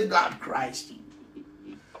our safeguard Christ.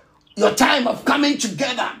 Your time of coming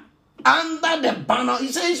together under the banner. He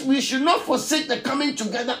says we should not forsake the coming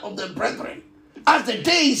together of the brethren as the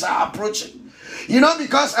days are approaching.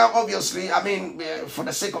 Because obviously, for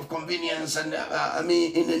the sake of convenience and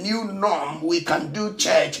in the new norm, we can do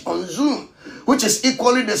church on Zoom, which is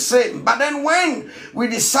equally the same. But then when we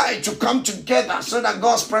decide to come together so that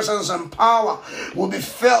God's presence and power will be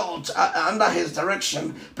felt under his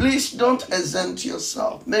direction, please don't exempt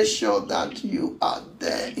yourself. Make sure that you are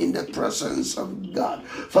there in the presence of God,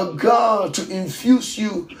 for God to infuse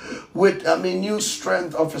you with new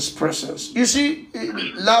strength of his presence. You see,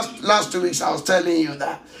 last 2 weeks I was telling you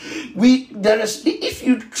that if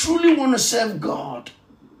you truly want to serve God,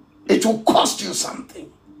 it will cost you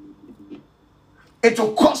something. It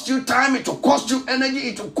will cost you time, it will cost you energy,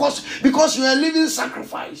 it will cost, because you are a living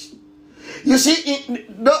sacrifice. You see,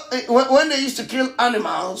 when they used to kill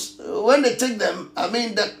animals, when they take them,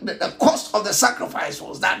 the cost of the sacrifice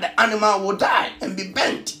was that the animal would die and be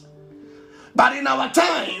burnt. But in our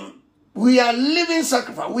time, we are living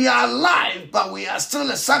sacrifice. We are alive, but we are still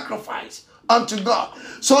a sacrifice unto God.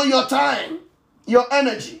 So your time, your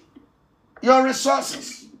energy, your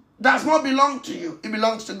resources does not belong to you. It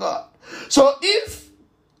belongs to God. So if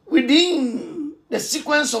within the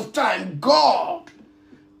sequence of time, God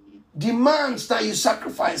demands that you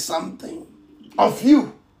sacrifice something of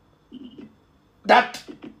you that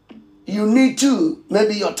you need to,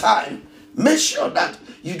 maybe your time, make sure that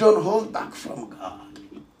you don't hold back from God.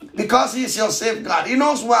 Because he is your safeguard. He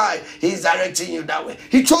knows why he is directing you that way.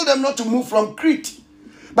 He told them not to move from Crete.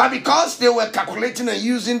 But because they were calculating and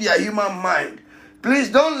using their human mind, please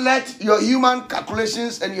don't let your human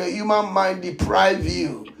calculations and your human mind deprive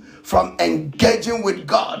you from engaging with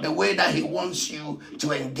God the way that he wants you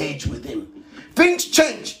to engage with him. Things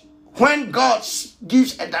change when God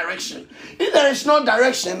gives a direction. If there is no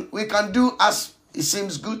direction, we can do as it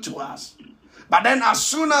seems good to us. But then as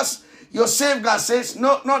soon as your safeguard says,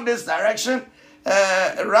 no, not this direction,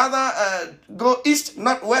 rather go east,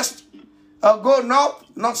 not west, or go north,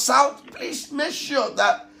 not south, please make sure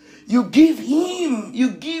that you give him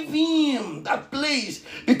that place,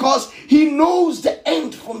 because he knows the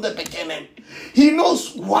end from the beginning. He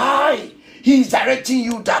knows why he is directing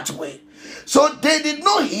you that way. So they did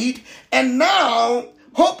not heed, and now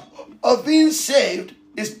hope of being saved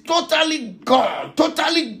is totally gone.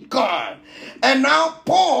 And now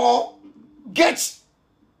Paul gets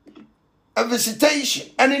a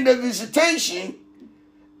visitation, and in the visitation,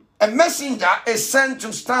 a messenger is sent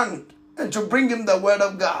to stand and to bring him the word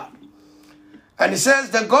of God. And he says,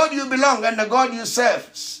 the God you belong and the God you serve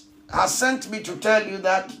has sent me to tell you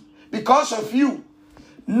that because of you,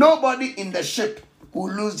 nobody in the ship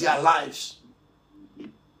will lose their lives.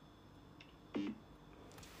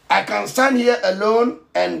 I can stand here alone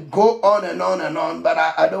and go on and on and on, but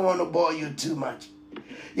I don't want to bore you too much.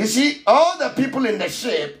 You see, all the people in the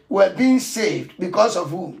ship were being saved because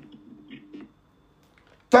of who?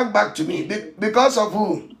 Talk back to me. Because of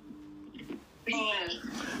who?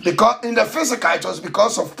 Because in the physical, it was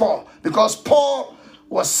because of Paul. Because Paul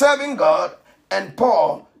was serving God and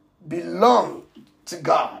Paul belonged to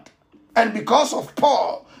God. And because of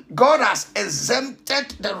Paul, God has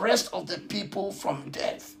exempted the rest of the people from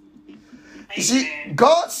death. You see,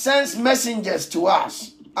 God sends messengers to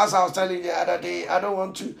us. As I was telling you the other day, I don't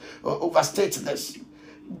want to overstate this.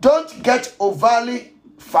 Don't get overly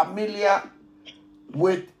familiar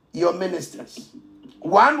with your ministers.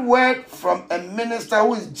 One word from a minister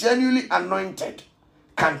who is genuinely anointed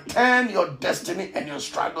can turn your destiny and your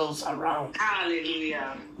struggles around.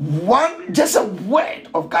 Hallelujah. Just a word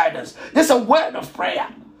of guidance, just a word of prayer,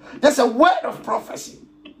 just a word of prophecy,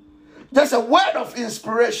 just a word of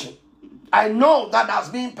inspiration. I know that has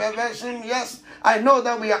been perversion, yes. I know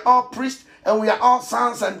that we are all priests and we are all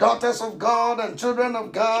sons and daughters of God and children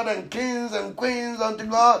of God and kings and queens unto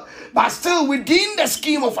God. But still within the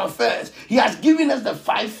scheme of affairs, he has given us the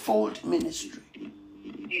fivefold ministry.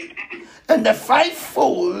 And the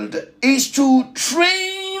fivefold is to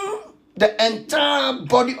train the entire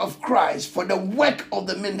body of Christ for the work of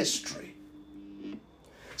the ministry.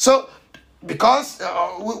 So, because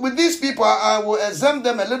with these people, I will exempt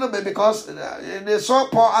them a little bit because they saw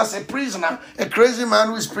Paul as a prisoner, a crazy man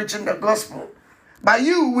who is preaching the gospel. But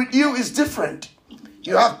with you, it's different.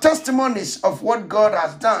 You have testimonies of what God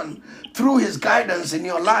has done through his guidance in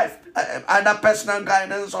your life, either personal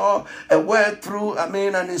guidance or a word through,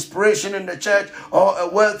 an inspiration in the church, or a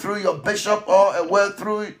word through your bishop, or a word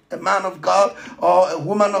through a man of God or a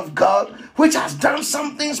woman of God, which has done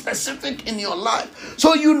something specific in your life.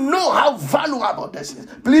 So you know how valuable this is.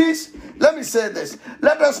 Please, let me say this.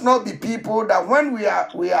 Let us not be people that when we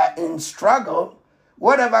are in struggle,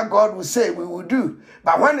 whatever God will say, we will do.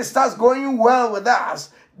 But when it starts going well with us,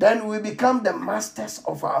 then we become the masters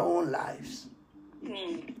of our own lives.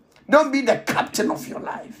 Don't be the captain of your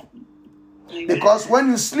life. Because when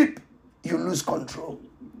you sleep, you lose control.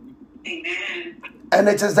 Amen. And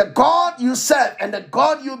it is the God you serve and the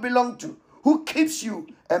God you belong to who keeps you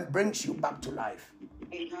and brings you back to life.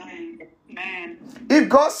 Amen. If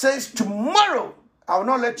God says tomorrow, I will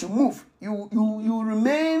not let you move, you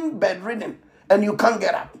remain bedridden and you can't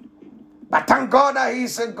get up. But thank God that he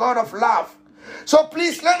is a God of love. So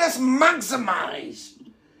please let us maximize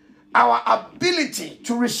our ability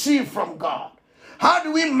to receive from God. How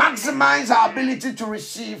do we maximize our ability to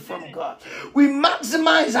receive from God? We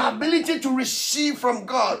maximize our ability to receive from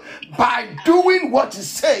God by doing what he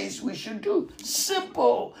says we should do.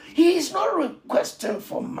 Simple. He is not requesting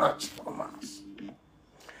for much from us.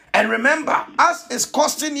 And remember, as it's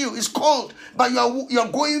costing you, it's cold, but you're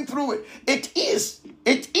going through it. It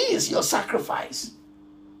is your sacrifice.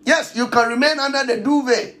 Yes, you can remain under the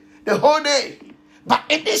duvet the whole day, but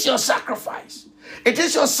it is your sacrifice. It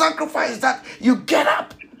is your sacrifice that you get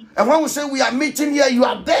up. And when we say we are meeting here, you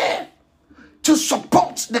are there to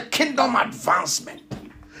support the kingdom advancement.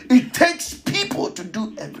 It takes people to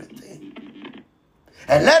do everything.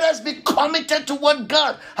 And let us be committed to what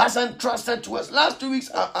God has entrusted to us. Last 2 weeks,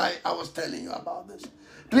 I was telling you about this.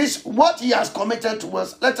 Please, what he has committed to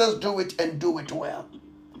us, let us do it and do it well.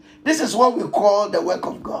 This is what we call the work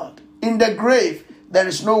of God. In the grave, there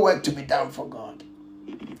is no work to be done for God.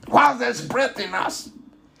 While there's breath in us,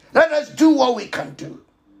 let us do what we can do.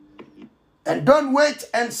 And don't wait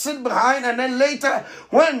and sit behind and then later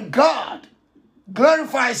when God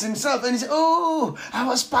glorifies himself and he says, oh, I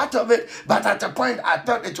was part of it. But at a point, I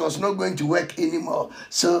thought it was not going to work anymore.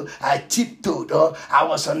 So I tiptoed or I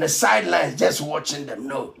was on the sidelines just watching them.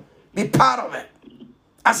 No, be part of it.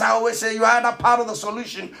 As I always say, you are either part of the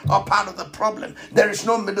solution or part of the problem. There is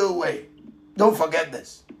no middle way. Don't forget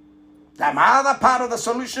this. I'm either part of the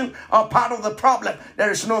solution or part of the problem.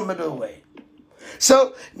 There is no middle way.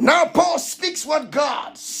 So now Paul speaks what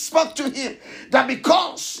God spoke to him, that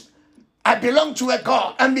because I belong to a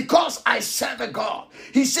God and because I serve a God,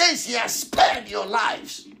 he says he has spared your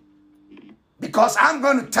lives because I'm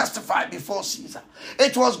going to testify before Caesar.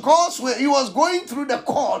 It was God's way. He was going through the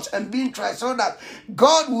courts and being tried so that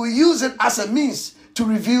God will use it as a means to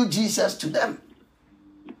reveal Jesus to them.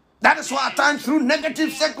 That is why at times through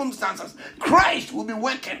negative circumstances, Christ will be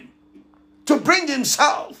working to bring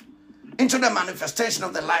himself into the manifestation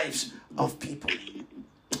of the lives of people.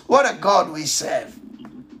 What a God we serve.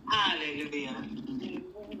 Hallelujah.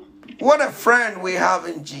 What a friend we have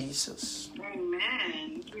in Jesus.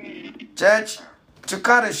 Amen. Church, to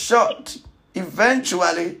cut it short,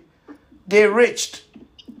 eventually they reached,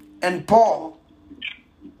 and Paul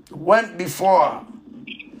went before.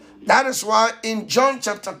 That is why in John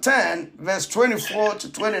chapter 10, verse 24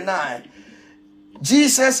 to 29,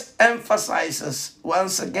 Jesus emphasizes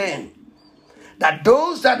once again that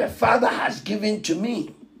those that the Father has given to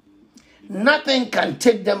me, nothing can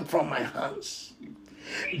take them from my hands.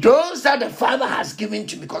 Those that the Father has given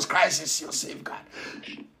to me, because Christ is your safeguard,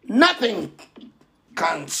 nothing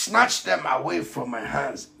can snatch them away from my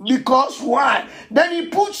hands. Because why? Then he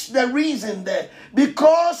puts the reason there.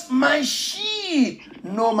 Because my sheep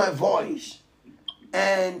know my voice,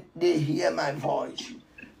 and they hear my voice,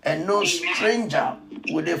 and no stranger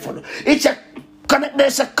will they follow.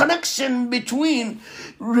 There's a connection between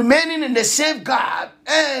remaining in the safeguard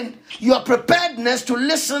and your preparedness to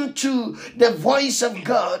listen to the voice of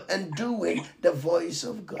God and doing the voice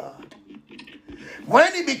of God.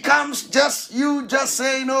 When it becomes just you just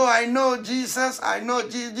saying, "Oh, I know Jesus, I know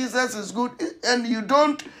Jesus is good," and you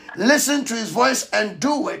don't listen to his voice and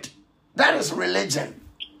do it, that is religion.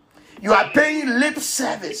 You are paying lip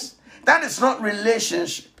service. That is not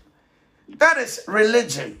relationship. That is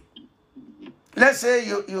religion. Let's say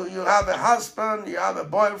you have a husband, you have a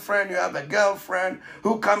boyfriend, you have a girlfriend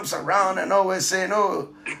who comes around and always saying,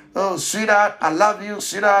 oh, sweetheart, I love you,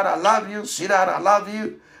 sweetheart, I love you, sweetheart, I love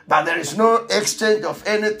you. But there is no exchange of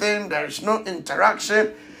anything. There is no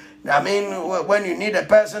interaction. I mean, when you need a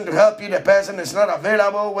person to help you, the person is not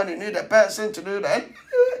available. When you need a person to do that,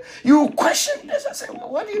 you question this. I say, well,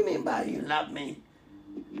 what do you mean by you love me?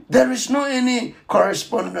 There is no any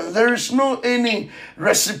correspondence. There is no any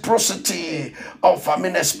reciprocity of,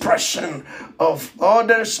 expression of, or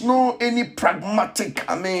there's no any pragmatic,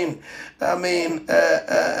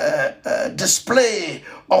 display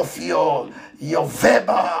of your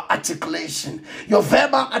verbal articulation. Your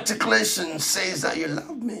verbal articulation says that you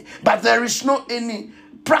love me, but there is no any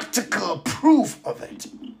practical proof of it.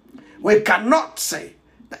 We cannot say.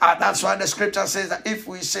 That's why the scripture says that if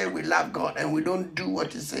we say we love God and we don't do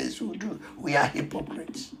what it says we do, we are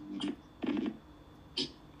hypocrites.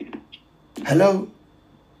 Hello?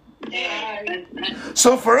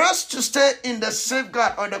 So for us to stay in the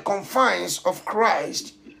safeguard or the confines of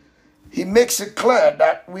Christ, he makes it clear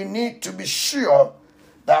that we need to be sure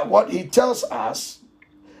that what he tells us,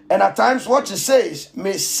 and at times what he says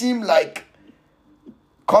may seem like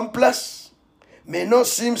complex, may not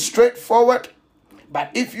seem straightforward, but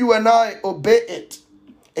if you and I obey it,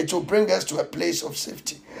 it will bring us to a place of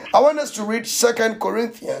safety. I want us to read 2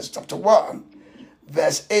 Corinthians chapter 1,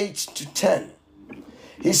 verse 8 to 10.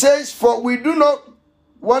 He says, "For we do not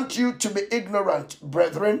want you to be ignorant,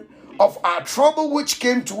 brethren, of our trouble which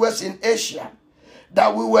came to us in Asia,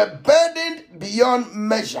 that we were burdened beyond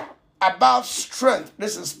measure, above strength."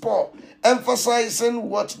 This is Paul emphasizing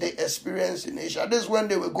what they experienced in Asia. This is when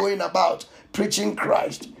they were going about preaching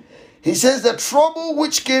Christ. He says, "The trouble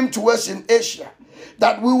which came to us in Asia,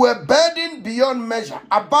 that we were burdened beyond measure,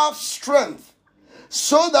 above strength,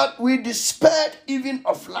 so that we despaired even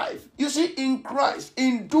of life." You see, in Christ,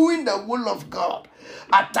 in doing the will of God,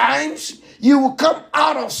 at times you will come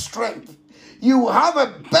out of strength. You will have a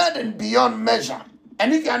burden beyond measure.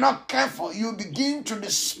 And if you are not careful, you begin to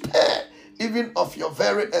despair even of your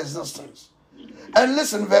very existence. And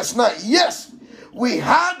listen, verse 9. "Yes, we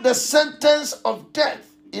had the sentence of death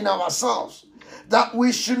in ourselves, that we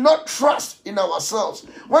should not trust in ourselves."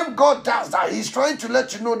 When God does that, he's trying to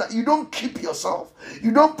let you know that you don't keep yourself.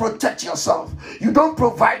 You don't protect yourself. You don't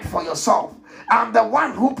provide for yourself. I'm the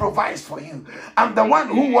one who provides for you. I'm the one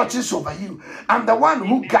who watches over you. I'm the one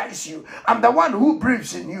who guides you. I'm the one who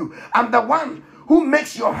breathes in you. I'm the one who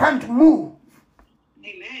makes your hand move.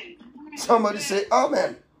 Amen. Somebody say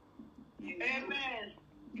amen. Amen.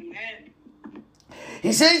 Amen.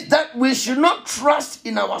 He says that we should not trust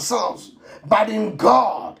in ourselves, but in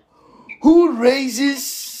God, who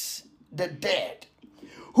raises the dead,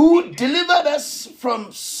 who delivered us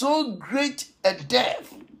from so great a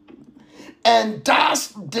death, and does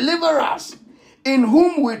deliver us, in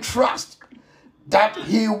whom we trust that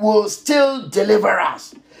he will still deliver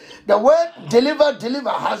us. The word deliver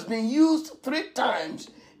has been used 3 times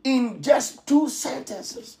in just 2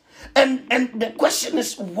 sentences. And the question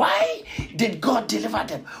is, why did God deliver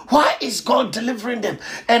them? Why is God delivering them?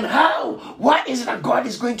 And how? Why is it that God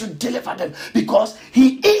is going to deliver them? Because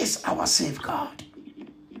he is our safeguard.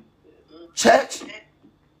 Church,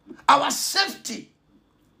 our safety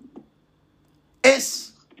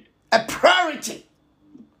is a priority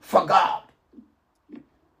for God.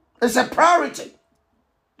 It's a priority.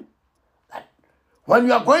 When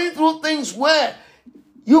you are going through things where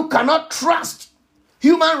You cannot trust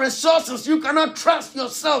human resources. You cannot trust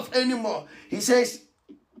yourself anymore. He says,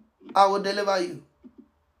 I will deliver you.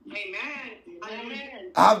 Amen.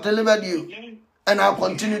 Amen. I have delivered you, and I'll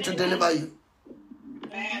continue to deliver you.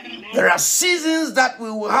 There are seasons that we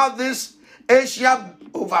will have this Asia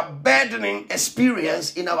overburdening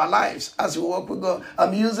experience in our lives as we walk with God.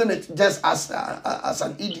 I'm using it just as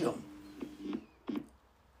an idiom.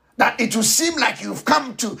 That it will seem like you've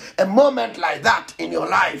come to a moment like that in your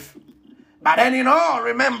life. But then in all,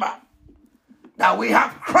 remember that we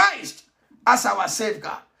have Christ as our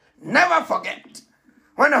safeguard. Never forget,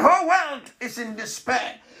 when the whole world is in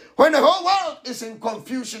despair, when the whole world is in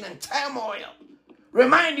confusion and turmoil,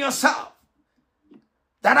 remind yourself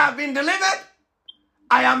that I've been delivered,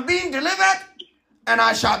 I am being delivered, and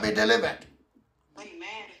I shall be delivered.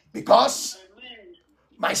 Amen. Because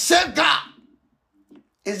my safeguard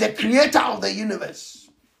is the creator of the universe.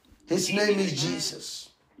 His name is Jesus.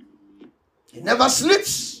 He never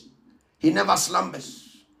sleeps. He never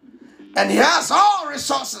slumbers. And he has all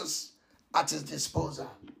resources at his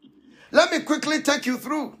disposal. Let me quickly take you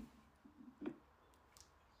through.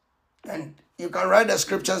 And you can write the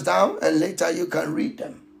scriptures down and later you can read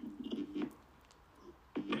them.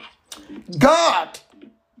 God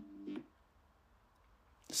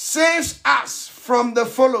saves us from the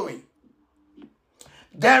following.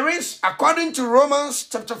 There is, according to Romans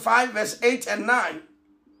chapter 5, verse 8 and 9,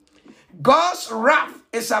 God's wrath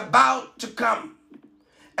is about to come.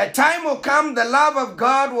 A time will come, the love of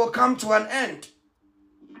God will come to an end.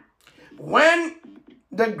 When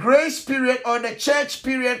the grace period or the church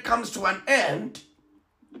period comes to an end,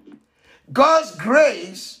 God's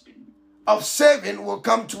grace of saving will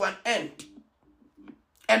come to an end.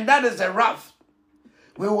 And that is the wrath.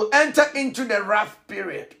 We will enter into the wrath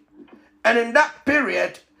period. And in that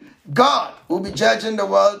period, God will be judging the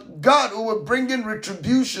world. God will bring in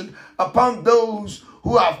retribution upon those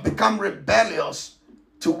who have become rebellious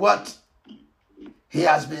to what he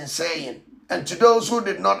has been saying, and to those who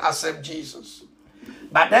did not accept Jesus.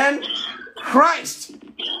 But then Christ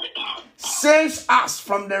saves us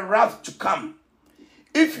from the wrath to come.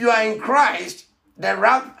 If you are in Christ, the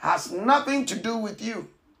wrath has nothing to do with you.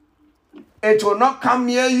 It will not come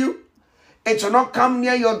near you. It will not come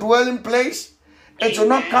near your dwelling place. It will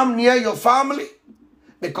not come near your family,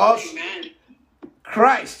 because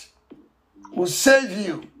Christ will save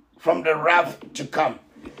you from the wrath to come.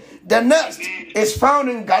 The next is found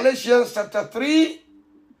in Galatians chapter 3,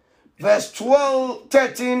 verse 12,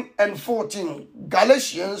 13, and 14.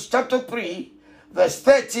 Galatians chapter 3, verse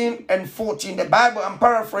 13 and 14. The Bible, I'm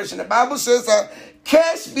paraphrasing, the Bible says that,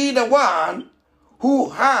 cursed be the one who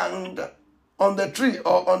hanged on the tree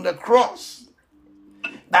or on the cross,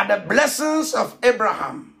 that the blessings of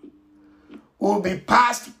Abraham will be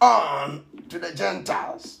passed on to the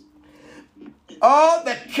Gentiles. All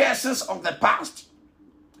the curses of the past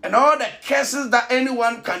and all the curses that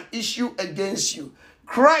anyone can issue against you,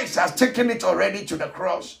 Christ has taken it already to the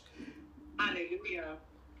cross. Hallelujah.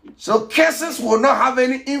 So curses will not have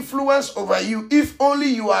any influence over you if only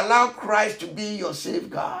you allow Christ to be your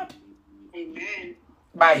safeguard. Amen.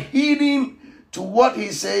 By heeding to what he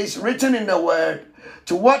says, written in the word,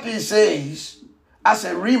 to what he says as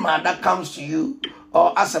a rhema that comes to you,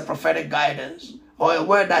 or as a prophetic guidance, or a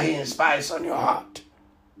word that he inspires on your heart.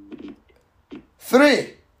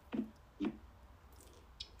 3,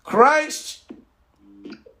 Christ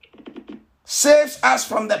saves us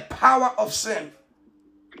from the power of sin.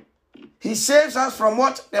 He saves us from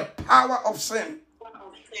what? The power of sin.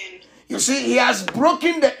 You see, he has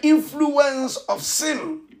broken the influence of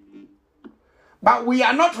sin. But we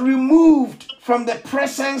are not removed from the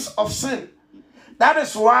presence of sin. That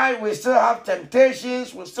is why we still have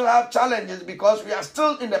temptations, we still have challenges, because we are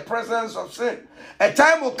still in the presence of sin. A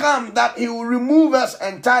time will come that he will remove us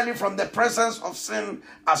entirely from the presence of sin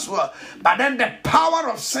as well. But then the power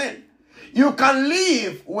of sin, you can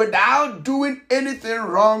live without doing anything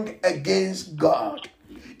wrong against God,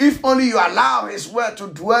 if only you allow his word to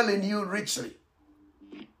dwell in you richly.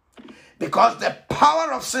 Because the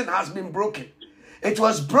power of sin has been broken. It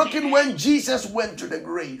was broken when Jesus went to the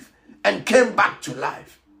grave and came back to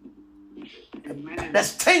life. The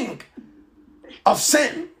sting of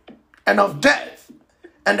sin and of death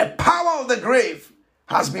and the power of the grave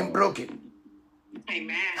has been broken.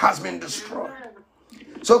 Amen. Has been destroyed.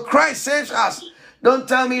 So Christ saves us. Don't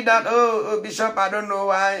tell me that, Bishop, I don't know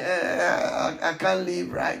why I can't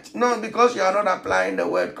live right. No, because you are not applying the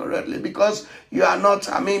word correctly. Because you are not,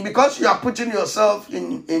 because you are putting yourself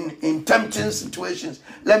in tempting situations.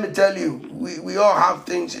 Let me tell you, we all have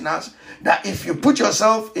things in us that if you put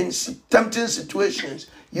yourself in tempting situations,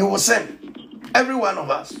 you will sin. Every one of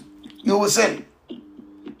us. You will sin.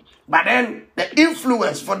 But then the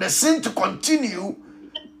influence for the sin to continue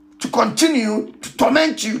to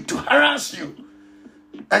torment you, to harass you,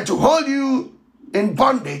 and to hold you in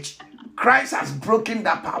bondage, Christ has broken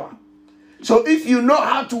that power. So if you know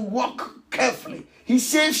how to walk carefully, he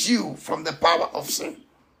saves you from the power of sin.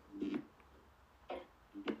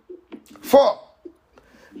 4,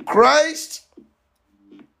 Christ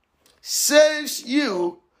saves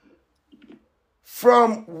you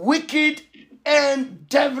from wicked and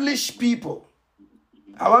devilish people.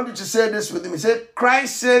 I want you to say this with me. Say,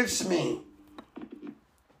 Christ saves me.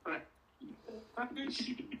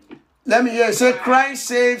 Let me hear you. Say, Christ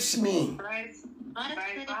saves me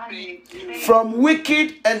from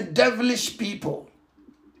wicked and devilish people.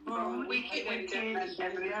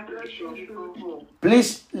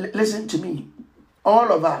 Please listen to me.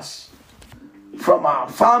 All of us, from our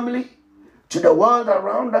family to the world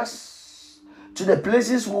around us, to the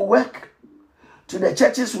places we work, to the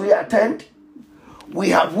churches we attend, we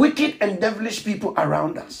have wicked and devilish people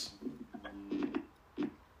around us.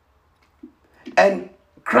 And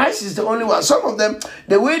Christ is the only one. Some of them,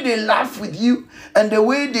 the way they laugh with you and the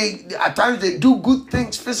way they at times they do good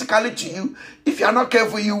things physically to you, if you are not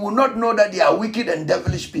careful, you will not know that they are wicked and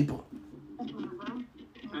devilish people.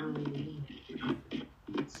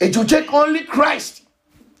 It will take only Christ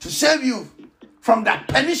to save you from that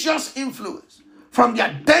pernicious influence, from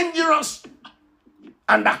their dangerous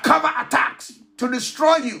undercover attacks to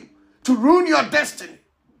destroy you, to ruin your destiny.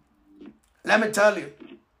 Let me tell you,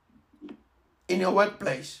 in your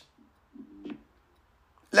workplace,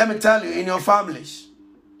 let me tell you, in your families,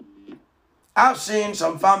 I've seen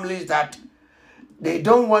some families that they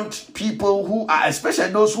don't want people who are, especially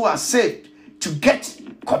those who are saved, to get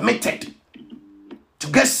committed, to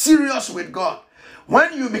get serious with God.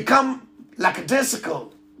 When you become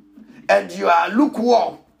lackadaisical and you are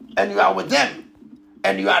lukewarm and you are with them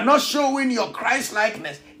and you are not showing your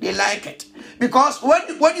Christ-likeness, they like it. Because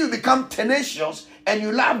when you become tenacious and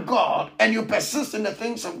you love God and you persist in the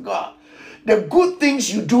things of God, the good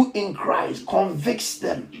things you do in Christ convicts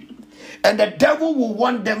them. And the devil will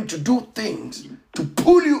want them to do things to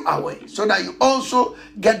pull you away so that you also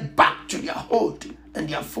get back to their hold and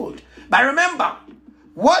their fold. But remember,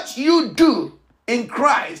 what you do in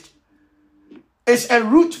Christ is a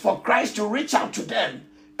route for Christ to reach out to them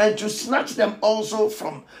and to snatch them also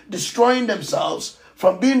from destroying themselves,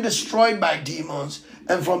 from being destroyed by demons,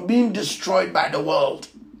 and from being destroyed by the world.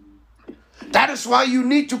 That is why you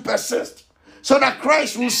need to persist, so that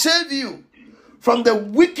Christ will save you from the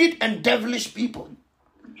wicked and devilish people.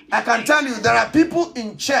 I can tell you, there are people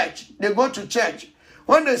in church, they go to church.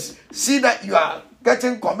 When they see that you are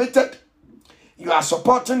getting committed, you are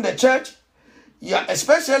supporting the church, you are,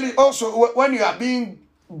 especially also when you are being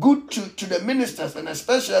good to the ministers, and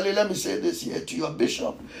especially, let me say this here, to your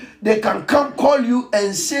bishop, they can come call you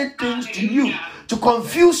and say things to you to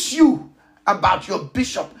confuse you about your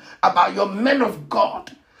bishop, about your men of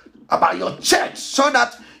God, about your church, so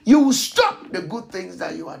that you will stop the good things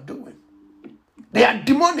that you are doing. They are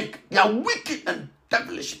demonic, they are wicked and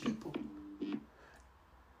devilish people.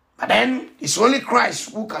 But then it's only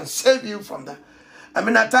Christ who can save you from that. I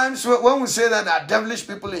mean, at times when we say that there are devilish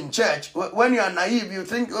people in church, when you are naive, you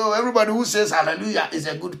think, oh, everybody who says hallelujah is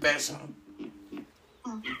a good person.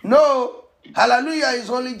 No, hallelujah is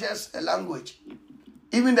only just a language.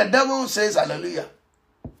 Even the devil says hallelujah.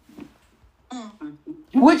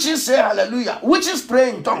 Witches say hallelujah. Witches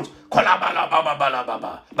pray in tongues.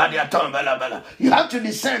 You have to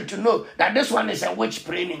discern to know that this one is a witch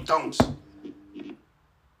praying in tongues.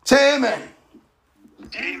 Say amen.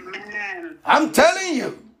 Amen. I'm telling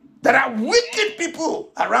you, there are wicked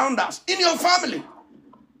people around us, in your family.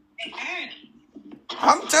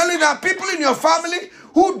 I'm telling you, there are people in your family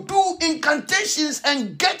who do incantations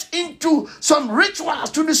and get into some rituals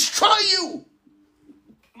to destroy you.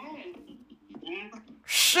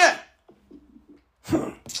 Sure.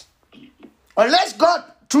 Unless God,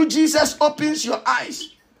 through Jesus, opens your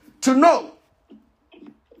eyes to know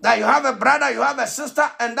that you have a brother, you have a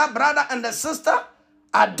sister, and that brother and the sister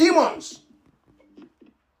are demons.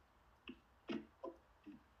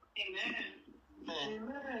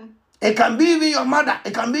 Amen. It can be even your mother,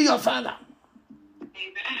 it can be your father.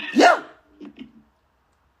 Amen. Yeah.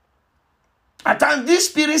 At times, these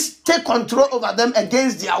spirits take control over them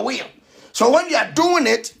against their will. So when they are doing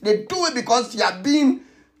it, they do it because they are being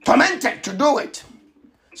tormented to do it.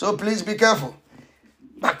 So please be careful.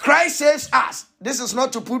 But Christ saves us. This is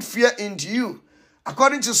not to put fear into you.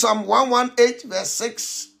 According to Psalm 118, verse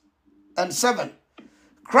 6 and 7,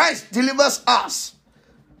 Christ delivers us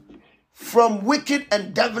from wicked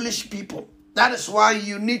and devilish people. That is why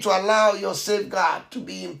you need to allow your safeguard to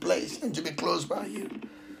be in place and to be close by you.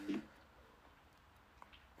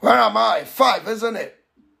 Where am I? 5, isn't it?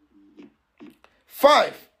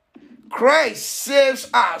 5. Christ saves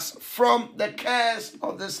us from the cares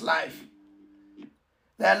of this life.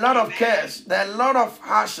 There are a lot of cares. There are a lot of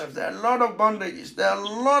hardships. There are a lot of bondages. There are a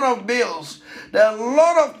lot of bills. There are a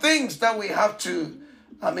lot of things that we have to,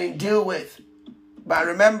 deal with. But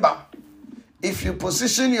remember, if you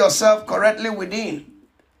position yourself correctly within,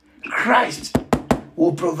 Christ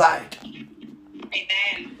will provide.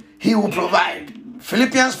 Amen. He will provide.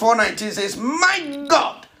 Philippians 4:19 says, my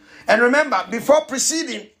God. And remember, before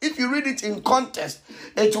proceeding, if you read it in context,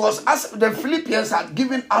 it was as the Philippians had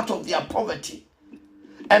given out of their poverty.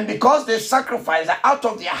 And because they sacrificed out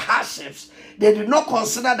of their hardships, they did not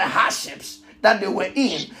consider the hardships that they were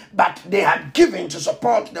in, but they had given to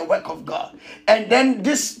support the work of God. And then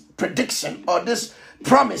this prediction or this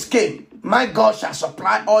promise came, my God shall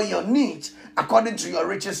supply all your needs according to your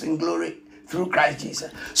riches in glory through Christ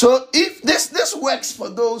Jesus. So if this works for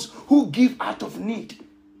those who give out of need,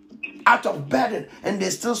 out of burden, and they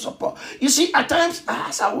still support. You see, at times,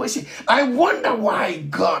 as I always say, I wonder why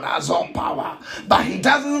God has all power, but he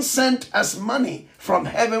doesn't send us money from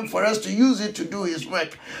heaven for us to use it to do his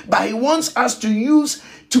work, but he wants us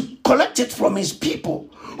to collect it from his people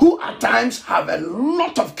who at times have a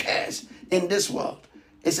lot of cares in this world.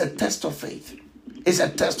 It's a test of faith. It's a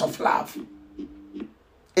test of love.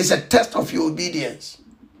 It's a test of your obedience,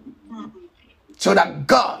 so that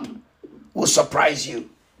God will surprise you.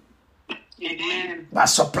 Amen. By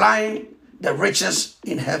supplying the riches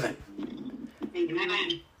in heaven.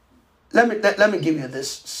 Amen. Let me give you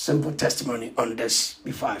this simple testimony on this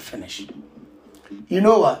before I finish. You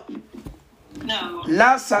know what? No.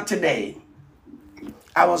 Last Saturday,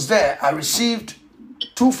 I was there. I received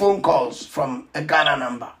 2 phone calls from a Ghana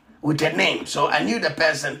number with a name. So I knew the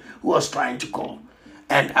person who was trying to call.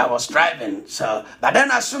 And I was driving. But then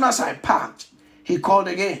as soon as I parked, he called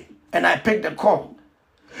again. And I picked the call.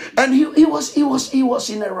 And he was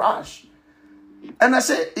in a rush. And I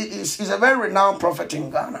said, he's a very renowned prophet in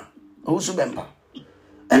Ghana, Usubempa.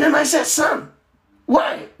 And then I said, son,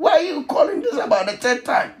 why are you calling this about the 3rd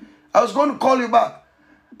time? I was going to call you back.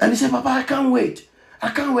 And he said, Papa, I can't wait.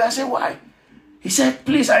 I said, why? He said,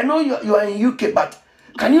 please, I know you are in UK, but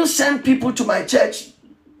can you send people to my church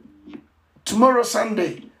tomorrow,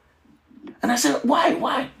 Sunday? And I said,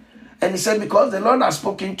 why? And he said, because the Lord has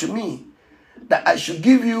spoken to me that I should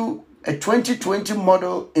give you a 2020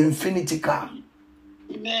 model Infinity car.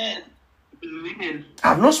 Amen. Amen.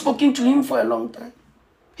 I've not spoken to him for a long time.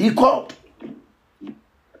 He called.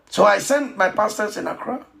 So I sent my pastors in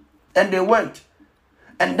Accra, and they went.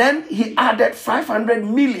 And then he added 500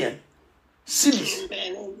 million cedis.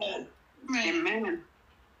 Amen. Amen.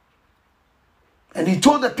 And he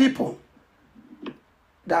told the people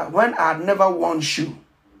that when I had never worn shoe,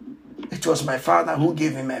 it was my father who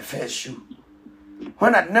gave me my first shoe.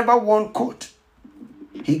 When I'd never worn coat,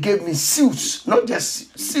 he gave me suits, not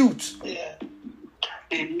just suits. Yeah.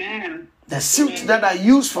 Amen. The suit that I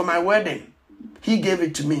used for my wedding, he gave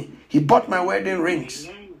it to me. He bought my wedding rings.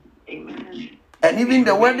 Amen. And even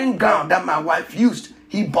the wedding gown that my wife used,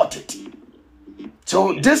 he bought it.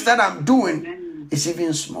 So this that I'm doing is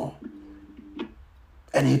even small.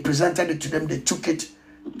 And he presented it to them. They took it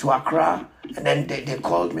to Accra. And then they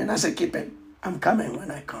called me. And I said, keep it. I'm coming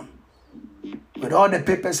when I come. With all the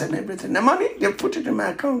papers and everything. The money, they put it in my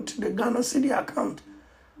account. The Ghana City account.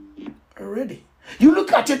 Already. You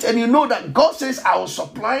look at it and you know that God says, I will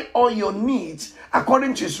supply all your needs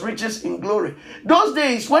according to his riches in glory. Those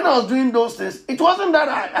days, when I was doing those things, it wasn't that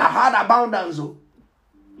I had abundance.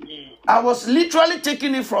 I was literally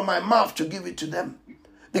taking it from my mouth to give it to them.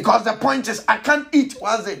 Because the point is, I can't eat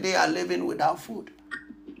whilst they are living without food.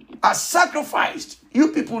 I sacrificed. You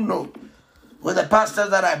people know. With the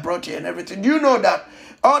pastors that I brought here and everything. Do you know that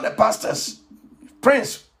all the pastors,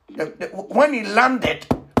 Prince, when he landed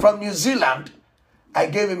from New Zealand, I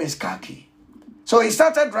gave him his car key. So he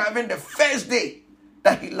started driving the first day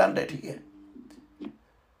that he landed here.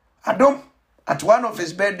 Adam, at one of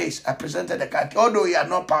his birthdays, I presented a car key, although he had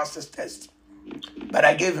not passed his test. But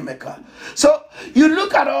I gave him a car. So you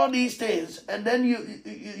look at all these things, and then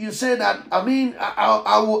you say that,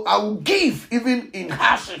 I will give even in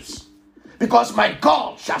hardships. Because my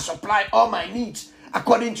God shall supply all my needs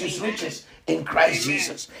according to his riches in Christ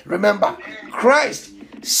Jesus. Remember, Christ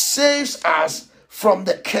saves us from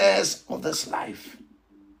the cares of this life.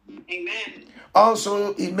 Amen.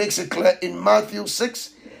 Also, he makes it clear in Matthew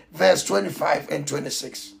 6, verse 25 and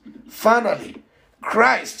 26. Finally,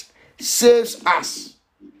 Christ saves us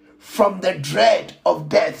from the dread of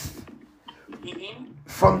death,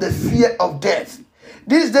 from the fear of death.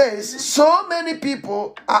 These days, so many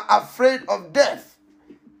people are afraid of death.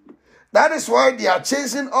 That is why they are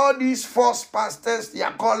chasing all these false pastors. They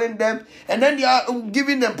are calling them, and then they are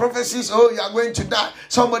giving them prophecies. Oh, you are going to die.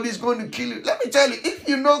 Somebody is going to kill you. Let me tell you, if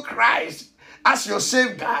you know Christ as your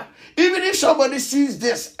safeguard, even if somebody sees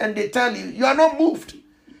this and they tell you, you are not moved.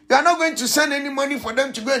 You are not going to send any money for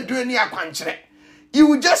them to go and do any akwanchere. You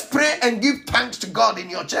will just pray and give thanks to God in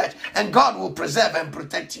your church, and God will preserve and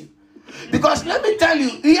protect you. Because let me tell you,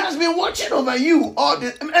 he has been watching over you all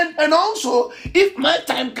this. And also, if my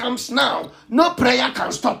time comes now, no prayer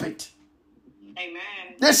can stop it.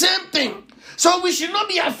 Amen. The same thing. So we should not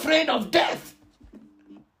be afraid of death.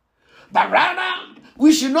 But rather,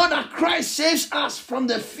 we should know that Christ saves us from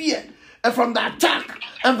the fear and from the attack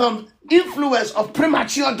and from influence of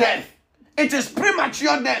premature death. It is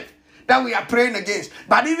premature death that we are praying against.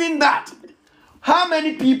 But even that, how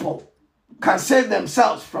many people can save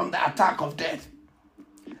themselves from the attack of death?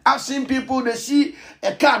 I've seen people, they see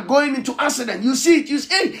a car going into accident. You see it, you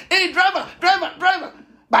say, hey, driver.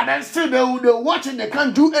 But then still they'll watch it, they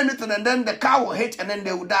can't do anything, and then the car will hit and then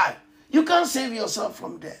they will die. You can't save yourself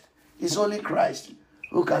from death. It's only Christ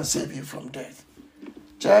who can save you from death.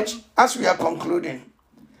 Church, as we are concluding,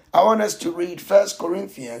 I want us to read 1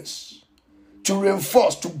 Corinthians to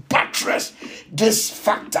reinforce, to buttress this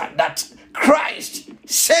factor that Christ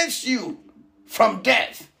saves you from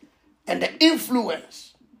death and the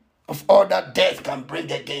influence of all that death can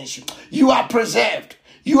bring against you. You are preserved.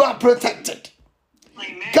 You are protected.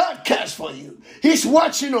 Amen. God cares for you. He's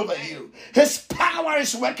watching over you. His power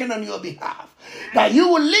is working on your behalf. That you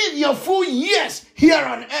will live your full years here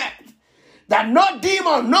on earth. That no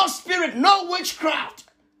demon, no spirit, no witchcraft,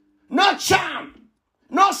 no charm,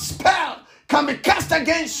 no spell can be cast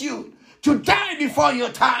against you to die before your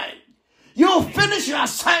time. You will finish your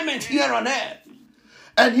assignment here on earth.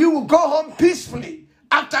 And you will go home peacefully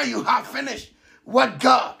after you have finished what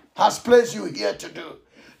God has placed you here to do.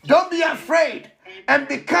 Don't be afraid and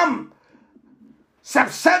become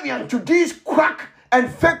subservient to these quack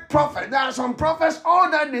and fake prophets. There are some prophets,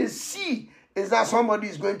 all that they see is that somebody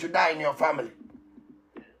is going to die in your family.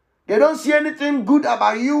 They don't see anything good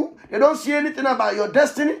about you. They don't see anything about your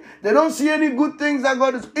destiny. They don't see any good things that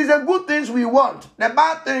God is. It's the good things we want. The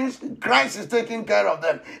bad things, Christ is taking care of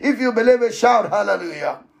them. If you believe it, shout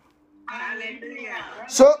hallelujah. Hallelujah.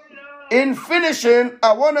 So, in finishing,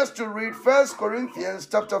 I want us to read 1 Corinthians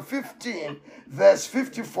chapter 15, verse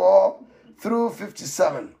 54 through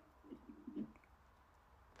 57.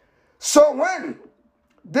 So when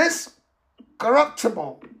this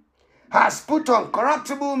corruptible has put on,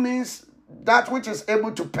 corruptible means that which is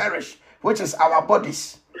able to perish, which is our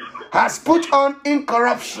bodies, has put on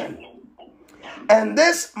incorruption, and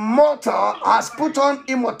this mortal has put on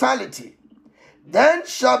immortality, then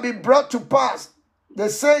shall be brought to pass the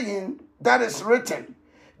saying that is written,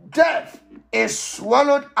 death is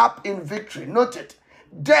swallowed up in victory. Note it.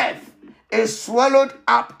 Death is swallowed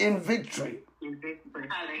up in victory.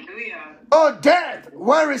 Hallelujah. Oh death,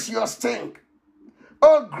 where is your sting?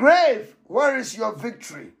 Oh grave, where is your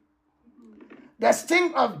victory? The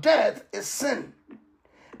sting of death is sin,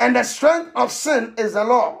 and the strength of sin is the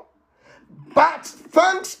law. But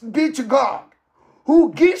thanks be to God,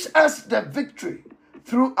 who gives us the victory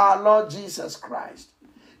through our Lord Jesus Christ.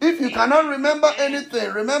 If you cannot remember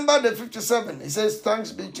anything, remember the 57. It says,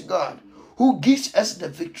 thanks be to God, who gives us the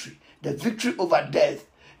victory over death,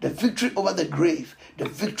 the victory over the grave, the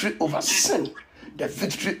victory over sin, the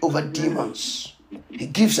victory over demons. He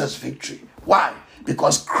gives us victory. Why?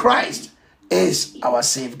 Because Christ is our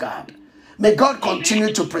safeguard. May God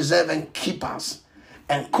continue to preserve and keep us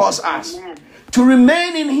and cause us to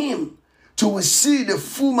remain in Him till we see the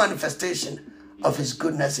full manifestation of His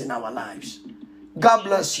goodness in our lives. God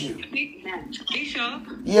bless you. Bishop?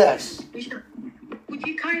 Yes. Bishop, would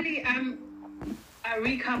you kindly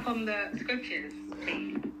recap on the scriptures,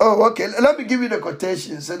 please? Oh, okay. Let me give you the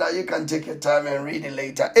quotation so that you can take your time and read it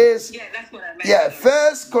later. It's, Yeah, that's what I meant. yeah,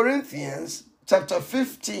 1 Corinthians chapter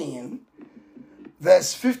 15,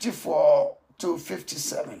 verse 54 to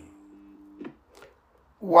 57.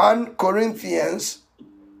 1 Corinthians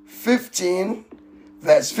 15,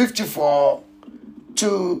 verse 54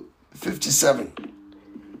 to 57.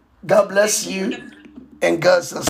 God bless you and God sustain.